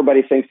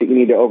 everybody thinks that you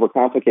need to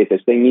overcomplicate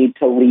this. They need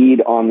to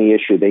lead on the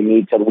issue. They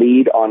need to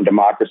lead on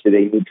democracy.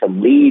 They need to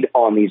lead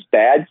on these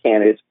bad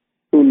candidates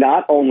who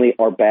not only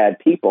are bad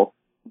people.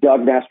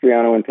 Doug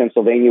Mastriano in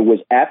Pennsylvania was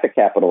at the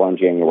Capitol on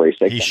January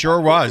 6th. He sure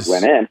was.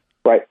 Went in.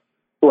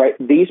 Right.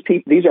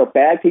 These are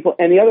bad people.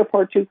 And the other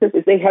part, too, Chris,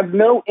 is they have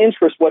no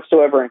interest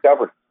whatsoever in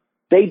governance.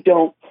 They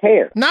don't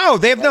care. No,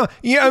 they have no.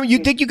 You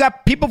think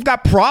people have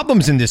got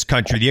problems in this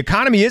country. The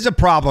economy is a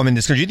problem in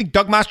this country. You think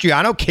Doug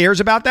Mastriano cares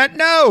about that?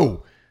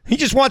 No, he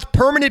just wants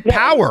permanent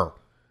power.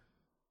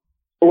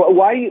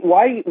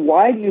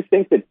 Why do you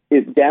think that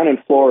down in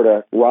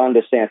Florida, Ron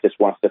DeSantis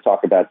wants to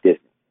talk about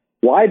Disney?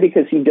 Why?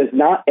 Because he does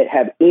not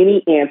have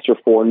any answer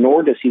for,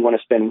 nor does he want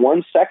to spend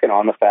 1 second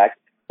on the fact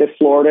that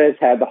Florida has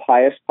had the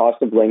highest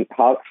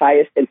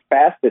and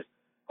fastest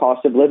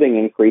cost of living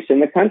increase in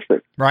the country.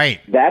 Right.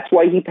 That's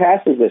why he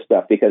passes this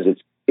stuff, because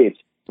it's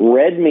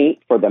red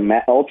meat for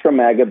the ultra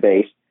MAGA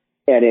base,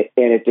 and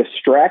it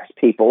distracts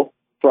people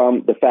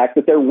from the fact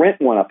that their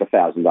rent went up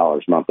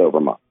 $1,000 month over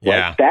month. Right?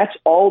 Yeah. That's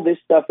all this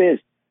stuff is.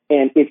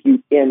 And if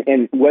you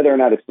and whether or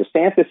not it's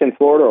DeSantis in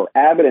Florida or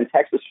Abbott in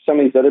Texas or some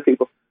of these other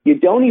people, you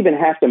don't even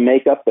have to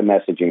make up the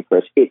messaging,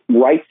 Chris. It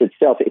writes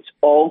itself. It's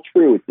all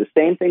true. It's the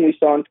same thing we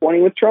saw in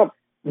 20 with Trump.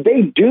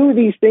 they do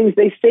these things.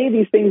 They say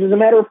these things as a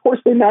matter of course.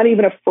 They're not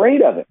even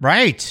afraid of it.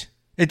 Right.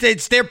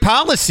 It's their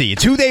policy.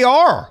 It's who they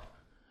are.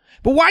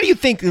 But why do you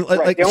think?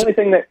 Right. The only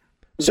thing that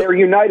they're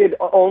united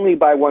only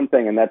by one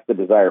thing, and that's the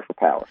desire for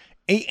power.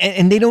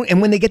 And they don't.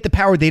 And when they get the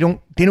power, they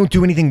don't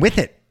do anything with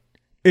it.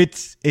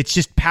 It's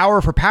just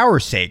power for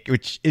power's sake,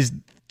 which is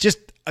just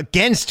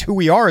against who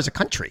we are as a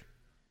country.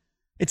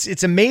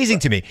 It's amazing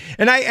to me.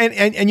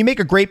 And you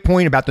make a great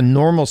point about the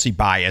normalcy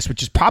bias,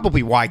 which is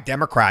probably why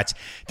Democrats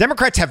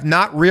have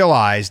not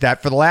realized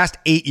that for the last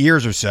 8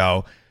 years or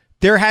so,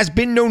 there has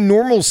been no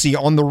normalcy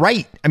on the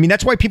right. I mean,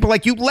 that's why people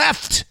like you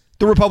left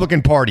the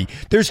Republican Party.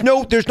 There's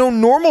no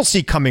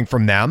normalcy coming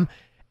from them.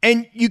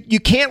 And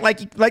you can't,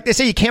 like they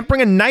say, you can't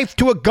bring a knife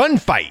to a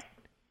gunfight.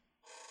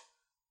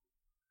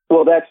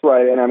 Well, that's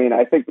right. And I mean,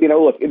 I think,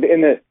 look,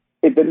 the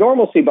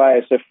normalcy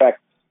bias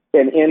affects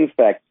and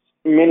infects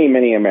many,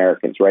 many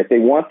Americans, right? They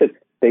want the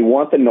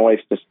noise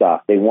to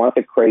stop. They want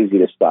the crazy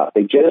to stop.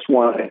 They just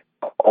want it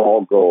to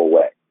all go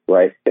away,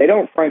 right? They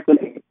don't,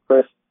 frankly,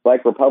 Chris,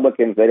 like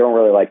Republicans, they don't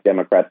really like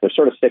Democrats. They're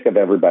sort of sick of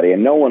everybody,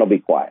 and no one will be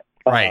quiet.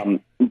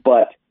 Right.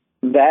 But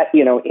that,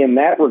 in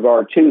that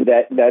regard, too,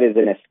 that is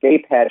an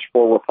escape hatch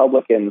for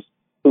Republicans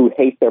who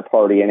hate their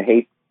party and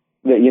hate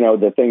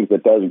the things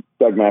that Doug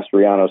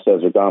Mastriano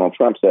says or Donald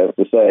Trump says,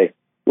 to say,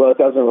 well, it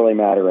doesn't really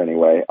matter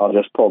anyway. I'll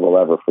just pull the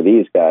lever for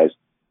these guys,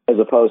 as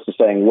opposed to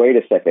saying, wait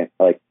a second,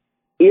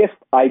 if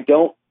I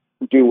don't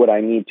do what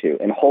I need to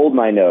and hold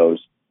my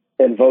nose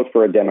and vote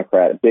for a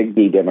Democrat, a big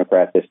D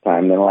Democrat this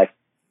time, then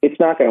it's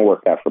not going to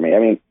work out for me. I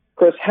mean,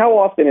 Chris, how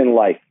often in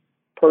life,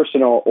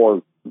 personal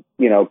or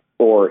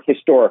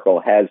historical,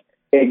 has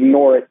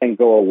ignore it and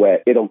go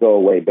away, it'll go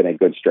away been a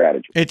good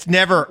strategy? It's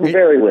never.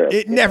 Very rare.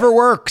 It never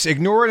works.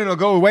 Ignore it and it'll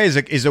go away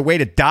is a way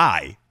to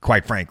die,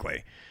 quite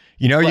frankly.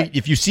 Right.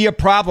 If you see a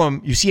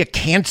problem, you see a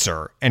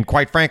cancer. And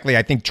quite frankly,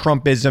 I think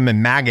Trumpism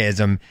and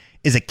MAGAism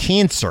is a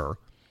cancer.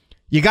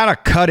 You got to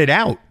cut it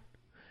out.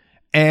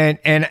 And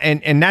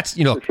that's,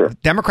 sure.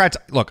 Democrats,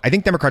 look, I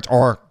think Democrats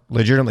are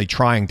legitimately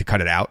trying to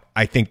cut it out.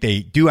 I think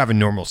they do have a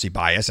normalcy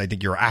bias. I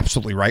think you're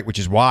absolutely right, which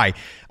is why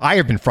I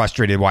have been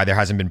frustrated why there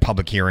hasn't been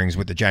public hearings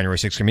with the January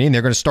 6th committee. And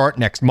they're going to start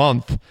next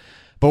month.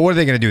 But what are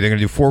they going to do? They're going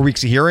to do 4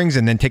 weeks of hearings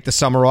and then take the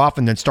summer off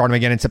and then start them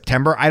again in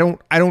September. I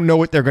don't know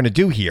what they're going to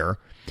do here.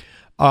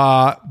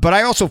 But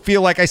I also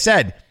feel, like I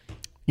said,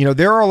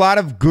 there are a lot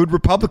of good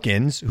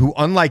Republicans who,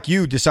 unlike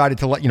you, decided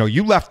to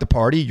you left the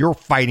party. You're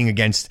fighting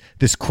against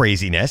this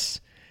craziness.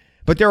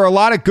 But there are a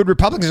lot of good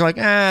Republicans who are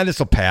like, this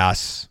will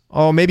pass.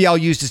 Oh, maybe I'll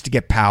use this to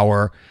get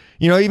power.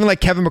 Even like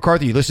Kevin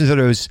McCarthy, you listen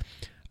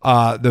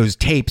to those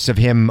tapes of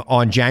him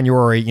on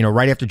January,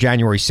 right after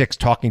January 6th,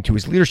 talking to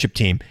his leadership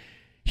team.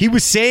 He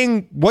was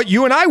saying what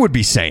you and I would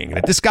be saying,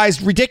 that this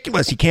guy's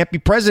ridiculous. He can't be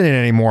president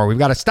anymore. We've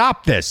got to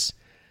stop this.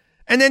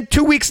 And then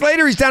 2 weeks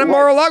later, he's down in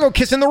Mar-a-Lago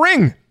kissing the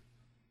ring.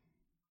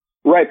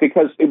 Right,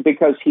 because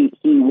he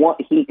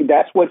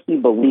that's what he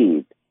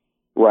believed,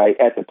 right,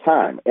 at the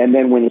time. And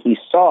then when he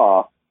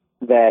saw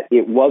that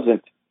it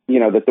wasn't,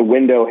 that the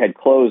window had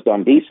closed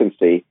on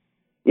decency,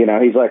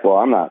 he's like, well,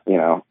 I'm not,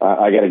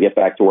 I got to get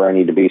back to where I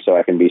need to be so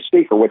I can be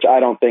speaker, which I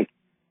don't think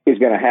is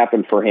going to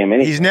happen for him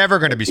anyway. He's never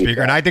going to be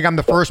speaker, and I think I'm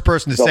the first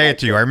person to say it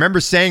to you. I remember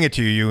saying it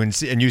to you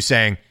and you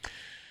saying,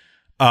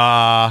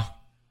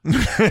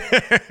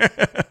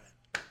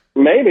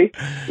 maybe,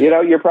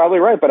 you're probably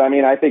right. But I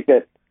mean, I think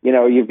that,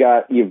 you've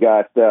got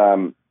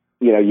the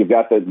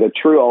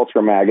true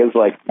ultra MAGAs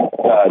like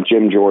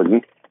Jim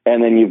Jordan.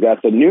 And then you've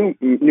got the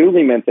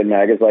newly minted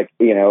MAGAs like,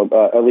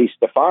 Elise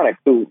Stefanik,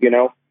 who,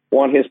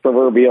 want his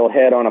proverbial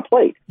head on a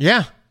plate.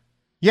 Yeah.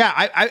 Yeah.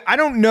 I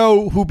don't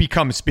know who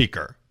becomes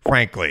speaker,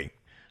 frankly.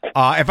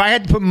 If I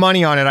had to put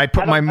money on it, I'd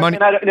put my money.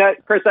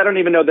 Chris, I don't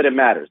even know that it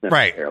matters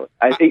necessarily.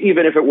 Right.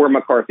 Even if it were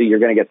McCarthy, you're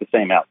going to get the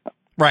same outcome.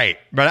 Right.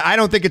 But I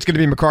don't think it's going to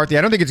be McCarthy.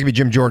 I don't think it's going to be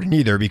Jim Jordan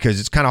either, because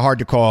it's kind of hard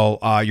to call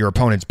your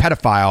opponent's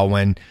pedophile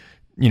when,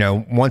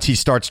 once he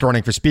starts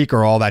running for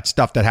speaker, all that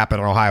stuff that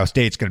happened in Ohio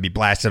State is going to be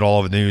blasted all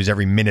over the news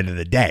every minute of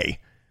the day.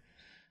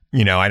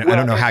 I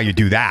don't know how you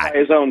do that. By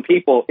his own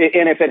people.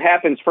 And if it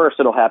happens first,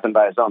 it'll happen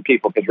by his own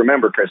people. Because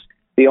remember, Chris,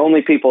 the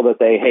only people that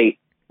they hate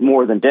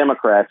more than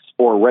Democrats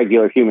or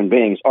regular human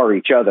beings are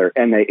each other.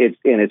 And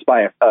it's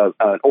by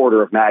an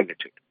order of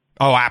magnitude.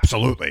 Oh,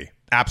 absolutely.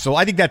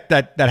 Absolutely. I think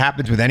that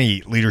happens with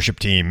any leadership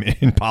team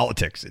in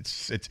politics.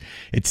 It's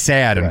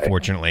sad, right.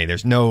 Unfortunately.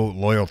 There's no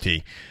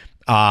loyalty.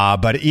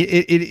 But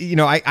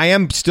I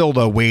am still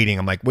though waiting.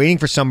 I'm waiting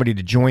for somebody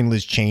to join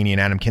Liz Cheney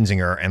and Adam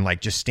Kinzinger and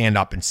just stand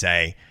up and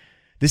say,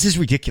 this is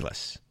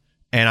ridiculous.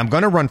 And I'm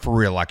going to run for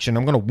re-election.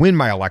 I'm going to win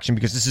my election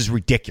because this is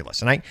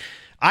ridiculous. And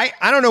I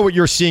don't know what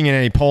you're seeing in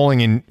any polling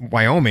in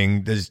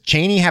Wyoming. Does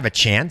Cheney have a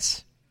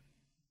chance?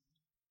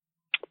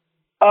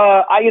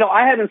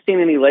 I haven't seen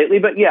any lately,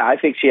 but yeah, I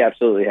think she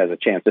absolutely has a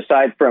chance.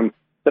 Aside from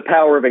the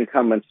power of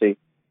incumbency,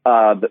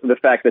 the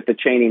fact that the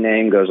Cheney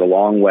name goes a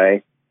long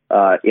way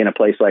in a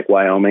place like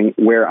Wyoming,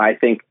 where I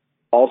think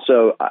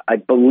also I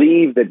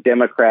believe that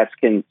Democrats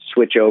can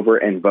switch over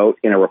and vote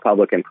in a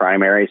Republican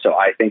primary. So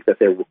I think that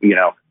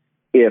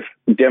if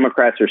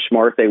Democrats are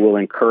smart, they will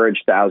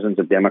encourage thousands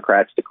of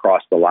Democrats to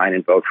cross the line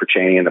and vote for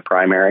Cheney in the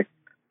primary.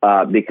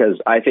 Because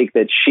I think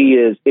that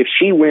if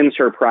she wins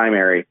her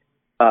primary,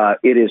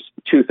 it is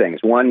two things.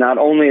 One, not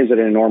only is it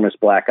an enormous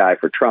black eye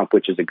for Trump,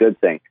 which is a good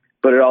thing,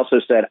 but it also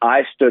said,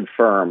 I stood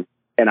firm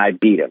and I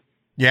beat him.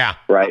 Yeah.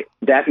 Right.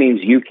 That means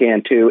you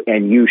can too,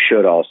 and you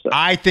should also.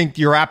 I think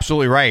you're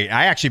absolutely right.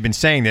 I actually been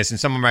saying this, and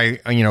some of my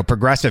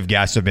progressive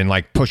guests have been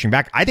like pushing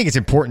back. I think it's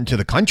important to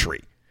the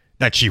country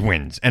that she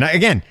wins. And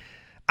again,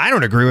 I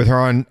don't agree with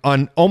her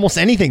on almost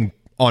anything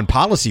on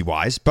policy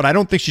wise, but I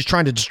don't think she's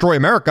trying to destroy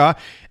America.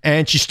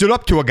 And she stood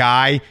up to a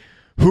guy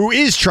who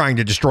is trying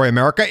to destroy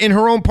America in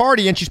her own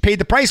party, and she's paid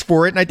the price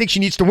for it. And I think she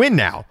needs to win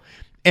now.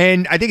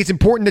 And I think it's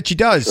important that she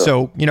does.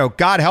 Sure. So,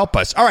 God help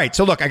us. All right.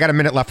 So look, I got a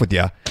minute left with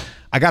you.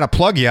 I got to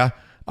plug you.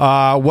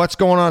 What's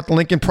going on at the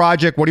Lincoln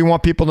Project? What do you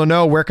want people to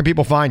know? Where can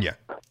people find you?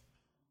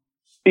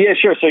 Yeah,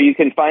 sure. So you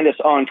can find us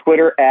on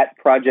Twitter at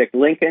Project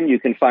Lincoln. You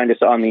can find us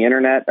on the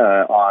internet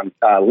on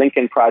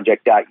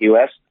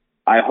lincolnproject.us.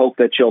 I hope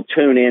that you'll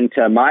tune in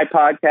to my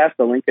podcast,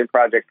 the Lincoln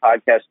Project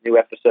Podcast, new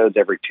episodes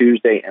every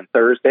Tuesday and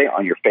Thursday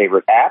on your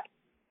favorite app.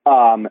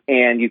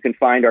 And you can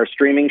find our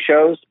streaming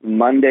shows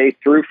Monday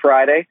through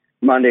Friday,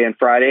 Monday and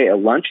Friday at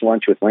Lunch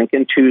with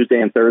Lincoln, Tuesday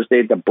and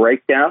Thursday, The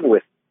Breakdown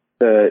with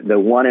the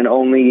one and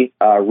only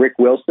Rick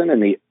Wilson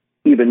and the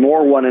even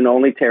more one and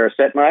only Tara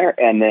Setmeyer.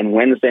 And then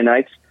Wednesday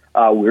nights,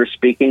 we're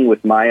speaking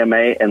with Maya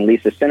May and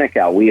Lisa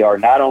Senecal. We are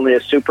not only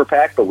a super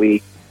PAC, but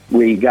we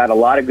got a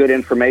lot of good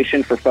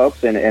information for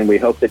folks, and we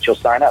hope that you'll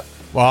sign up.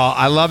 Well,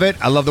 I love it.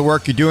 I love the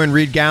work you're doing,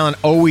 Reed Galen.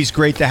 Always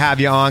great to have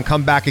you on.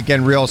 Come back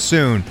again real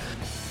soon.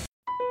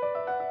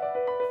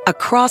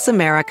 Across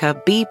America,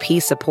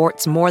 BP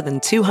supports more than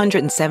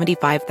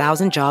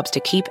 275,000 jobs to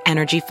keep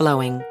energy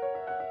flowing.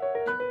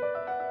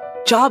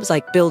 Jobs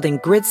like building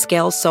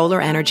grid-scale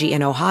solar energy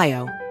in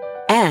Ohio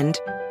and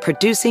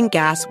producing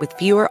gas with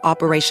fewer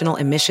operational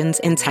emissions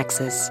in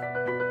Texas.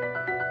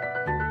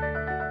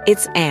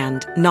 It's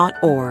and, not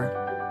or.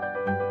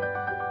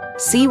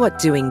 See what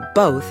doing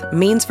both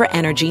means for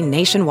energy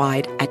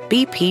nationwide at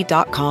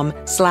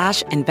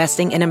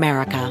bp.com/investing in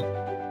America.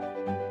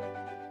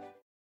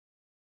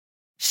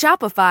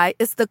 Shopify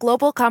is the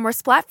global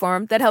commerce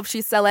platform that helps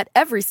you sell at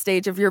every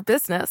stage of your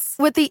business.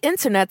 With the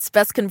internet's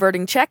best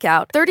converting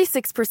checkout,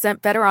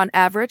 36% better on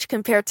average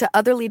compared to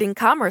other leading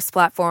commerce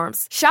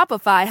platforms,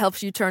 Shopify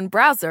helps you turn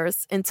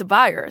browsers into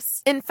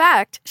buyers. In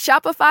fact,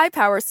 Shopify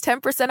powers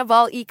 10% of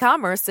all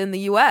e-commerce in the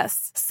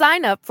U.S.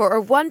 Sign up for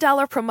a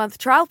 $1 per month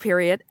trial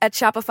period at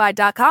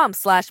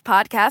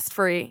shopify.com/podcast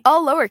free.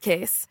 All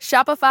lowercase,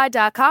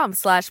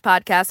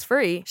 shopify.com/podcast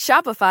free,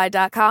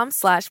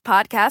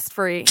 shopify.com/podcast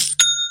free.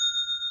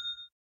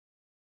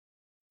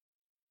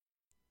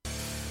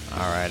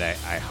 All right,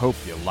 I hope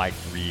you like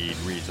Reed.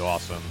 Reed's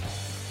awesome.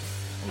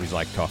 Always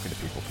like talking to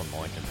people from the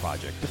Lincoln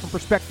Project. Different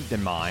perspective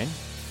than mine,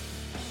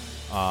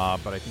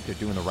 but I think they're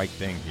doing the right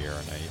thing here,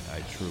 and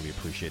I truly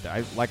appreciate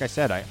that. Like I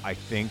said, I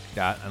think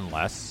that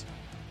unless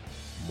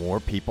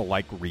more people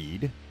like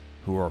Reed,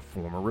 who are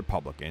former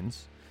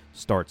Republicans,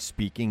 start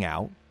speaking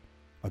out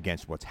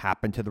against what's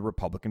happened to the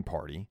Republican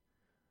Party,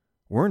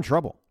 we're in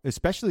trouble,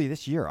 especially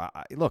this year.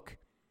 Look,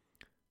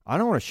 I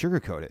don't want to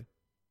sugarcoat it.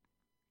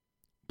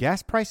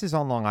 Gas prices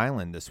on Long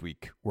Island this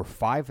week were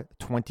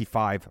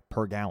 $5.25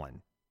 per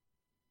gallon.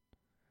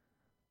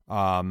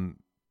 And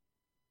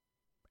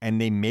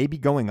they may be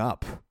going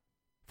up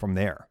from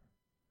there.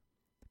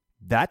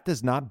 That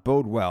does not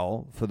bode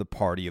well for the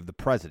party of the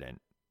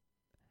president.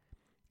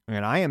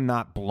 And I am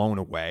not blown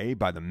away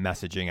by the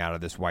messaging out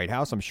of this White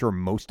House. I'm sure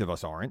most of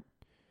us aren't.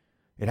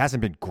 It hasn't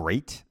been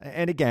great.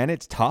 And again,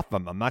 it's tough.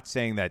 I'm not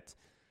saying that.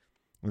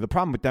 The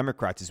problem with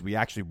Democrats is we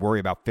actually worry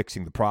about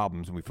fixing the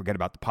problems and we forget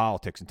about the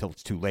politics until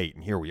it's too late.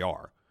 And here we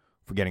are,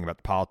 forgetting about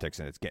the politics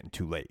and it's getting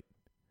too late.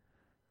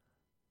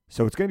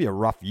 So it's going to be a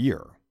rough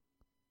year.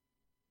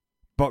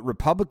 But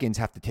Republicans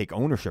have to take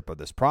ownership of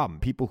this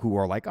problem. People who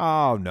are like,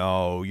 oh,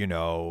 no,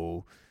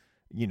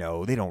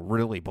 they don't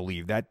really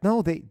believe that.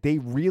 No, they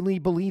really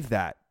believe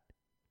that.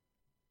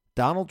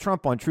 Donald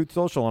Trump on Truth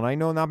Social, and I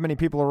know not many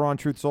people are on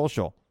Truth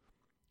Social.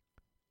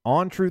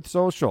 On Truth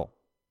Social.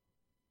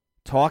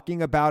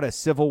 Talking about a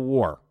civil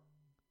war.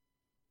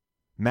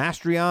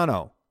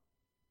 Mastriano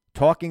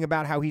talking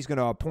about how he's going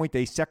to appoint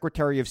a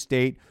Secretary of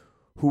State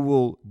who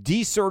will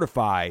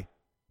decertify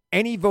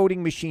any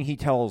voting machine he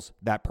tells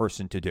that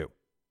person to do.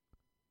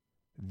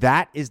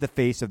 That is the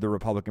face of the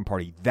Republican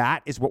Party.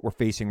 That is what we're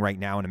facing right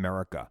now in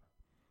America.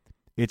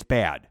 It's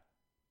bad.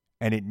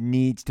 And it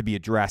needs to be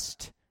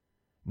addressed,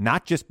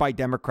 not just by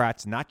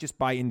Democrats, not just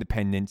by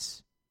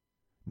independents,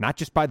 not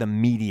just by the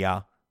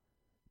media.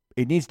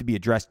 It needs to be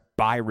addressed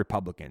by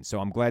Republicans. So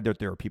I'm glad that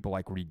there are people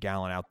like Reed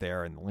Galen out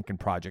there and the Lincoln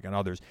Project and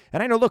others.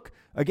 And I know, look,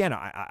 again,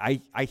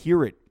 I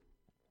hear it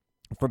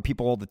from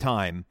people all the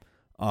time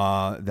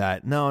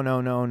that no,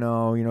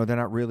 they're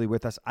not really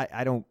with us.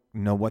 I don't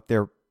know what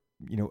their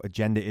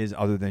agenda is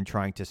other than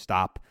trying to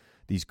stop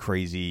these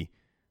crazy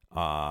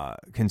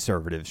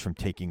conservatives from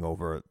taking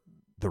over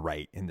the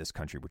right in this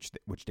country,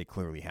 which they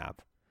clearly have.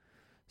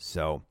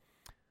 So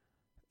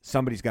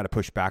somebody's got to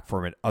push back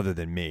for it other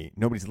than me.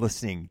 Nobody's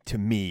listening to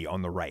me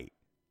on the right,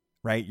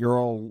 right? You're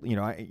all,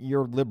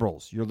 you're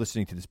liberals. You're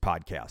listening to this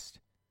podcast.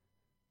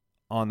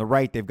 On the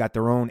right, they've got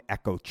their own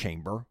echo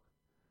chamber,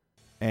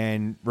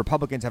 and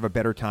Republicans have a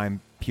better time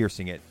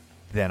piercing it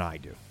than I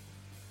do,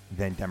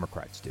 than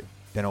Democrats do,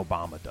 than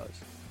Obama does,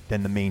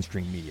 than the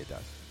mainstream media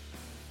does.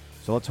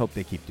 So let's hope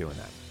they keep doing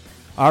that.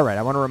 All right,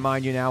 I want to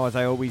remind you now, as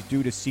I always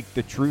do, to seek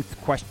the truth,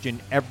 question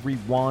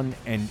everyone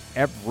and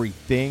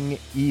everything,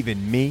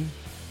 even me.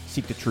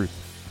 Seek the truth.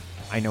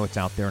 I know it's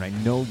out there, and I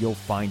know you'll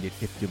find it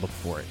if you look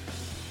for it.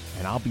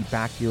 And I'll be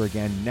back here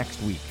again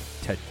next week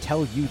to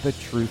tell you the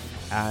truth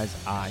as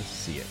I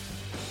see it.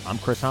 I'm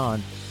Chris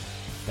Hahn.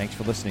 Thanks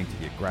for listening to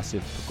the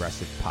Aggressive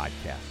Progressive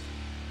Podcast.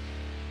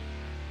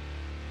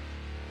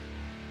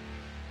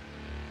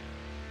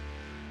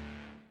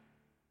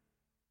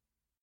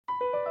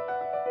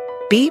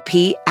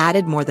 BP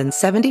added more than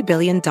 $70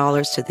 billion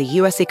to the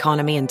U.S.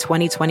 economy in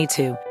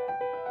 2022.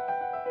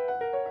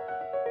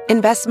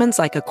 Investments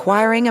like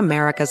acquiring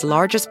America's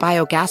largest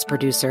biogas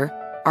producer,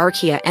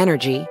 Archaea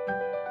Energy,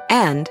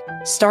 and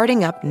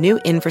starting up new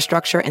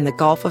infrastructure in the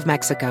Gulf of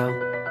Mexico.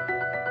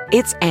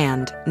 It's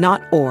and,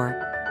 not or.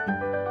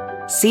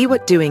 See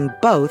what doing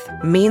both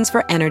means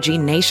for energy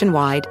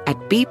nationwide at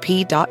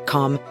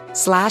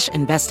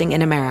bp.com/investing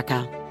in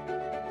America.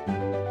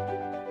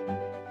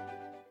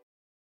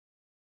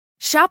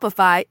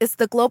 Shopify is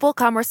the global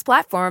commerce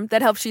platform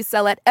that helps you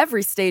sell at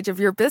every stage of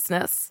your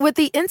business. With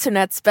the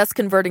internet's best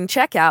converting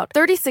checkout,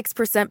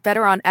 36%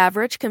 better on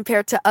average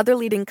compared to other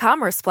leading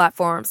commerce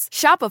platforms,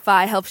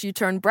 Shopify helps you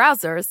turn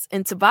browsers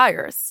into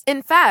buyers.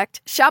 In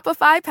fact,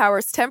 Shopify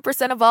powers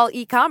 10% of all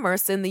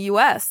e-commerce in the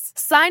U.S.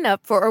 Sign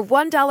up for a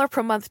 $1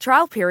 per month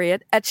trial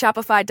period at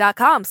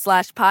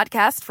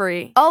shopify.com/podcast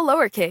free. All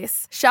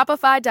lowercase,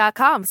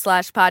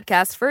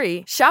 shopify.com/podcast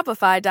free,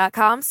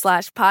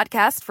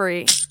 shopify.com/podcast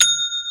free.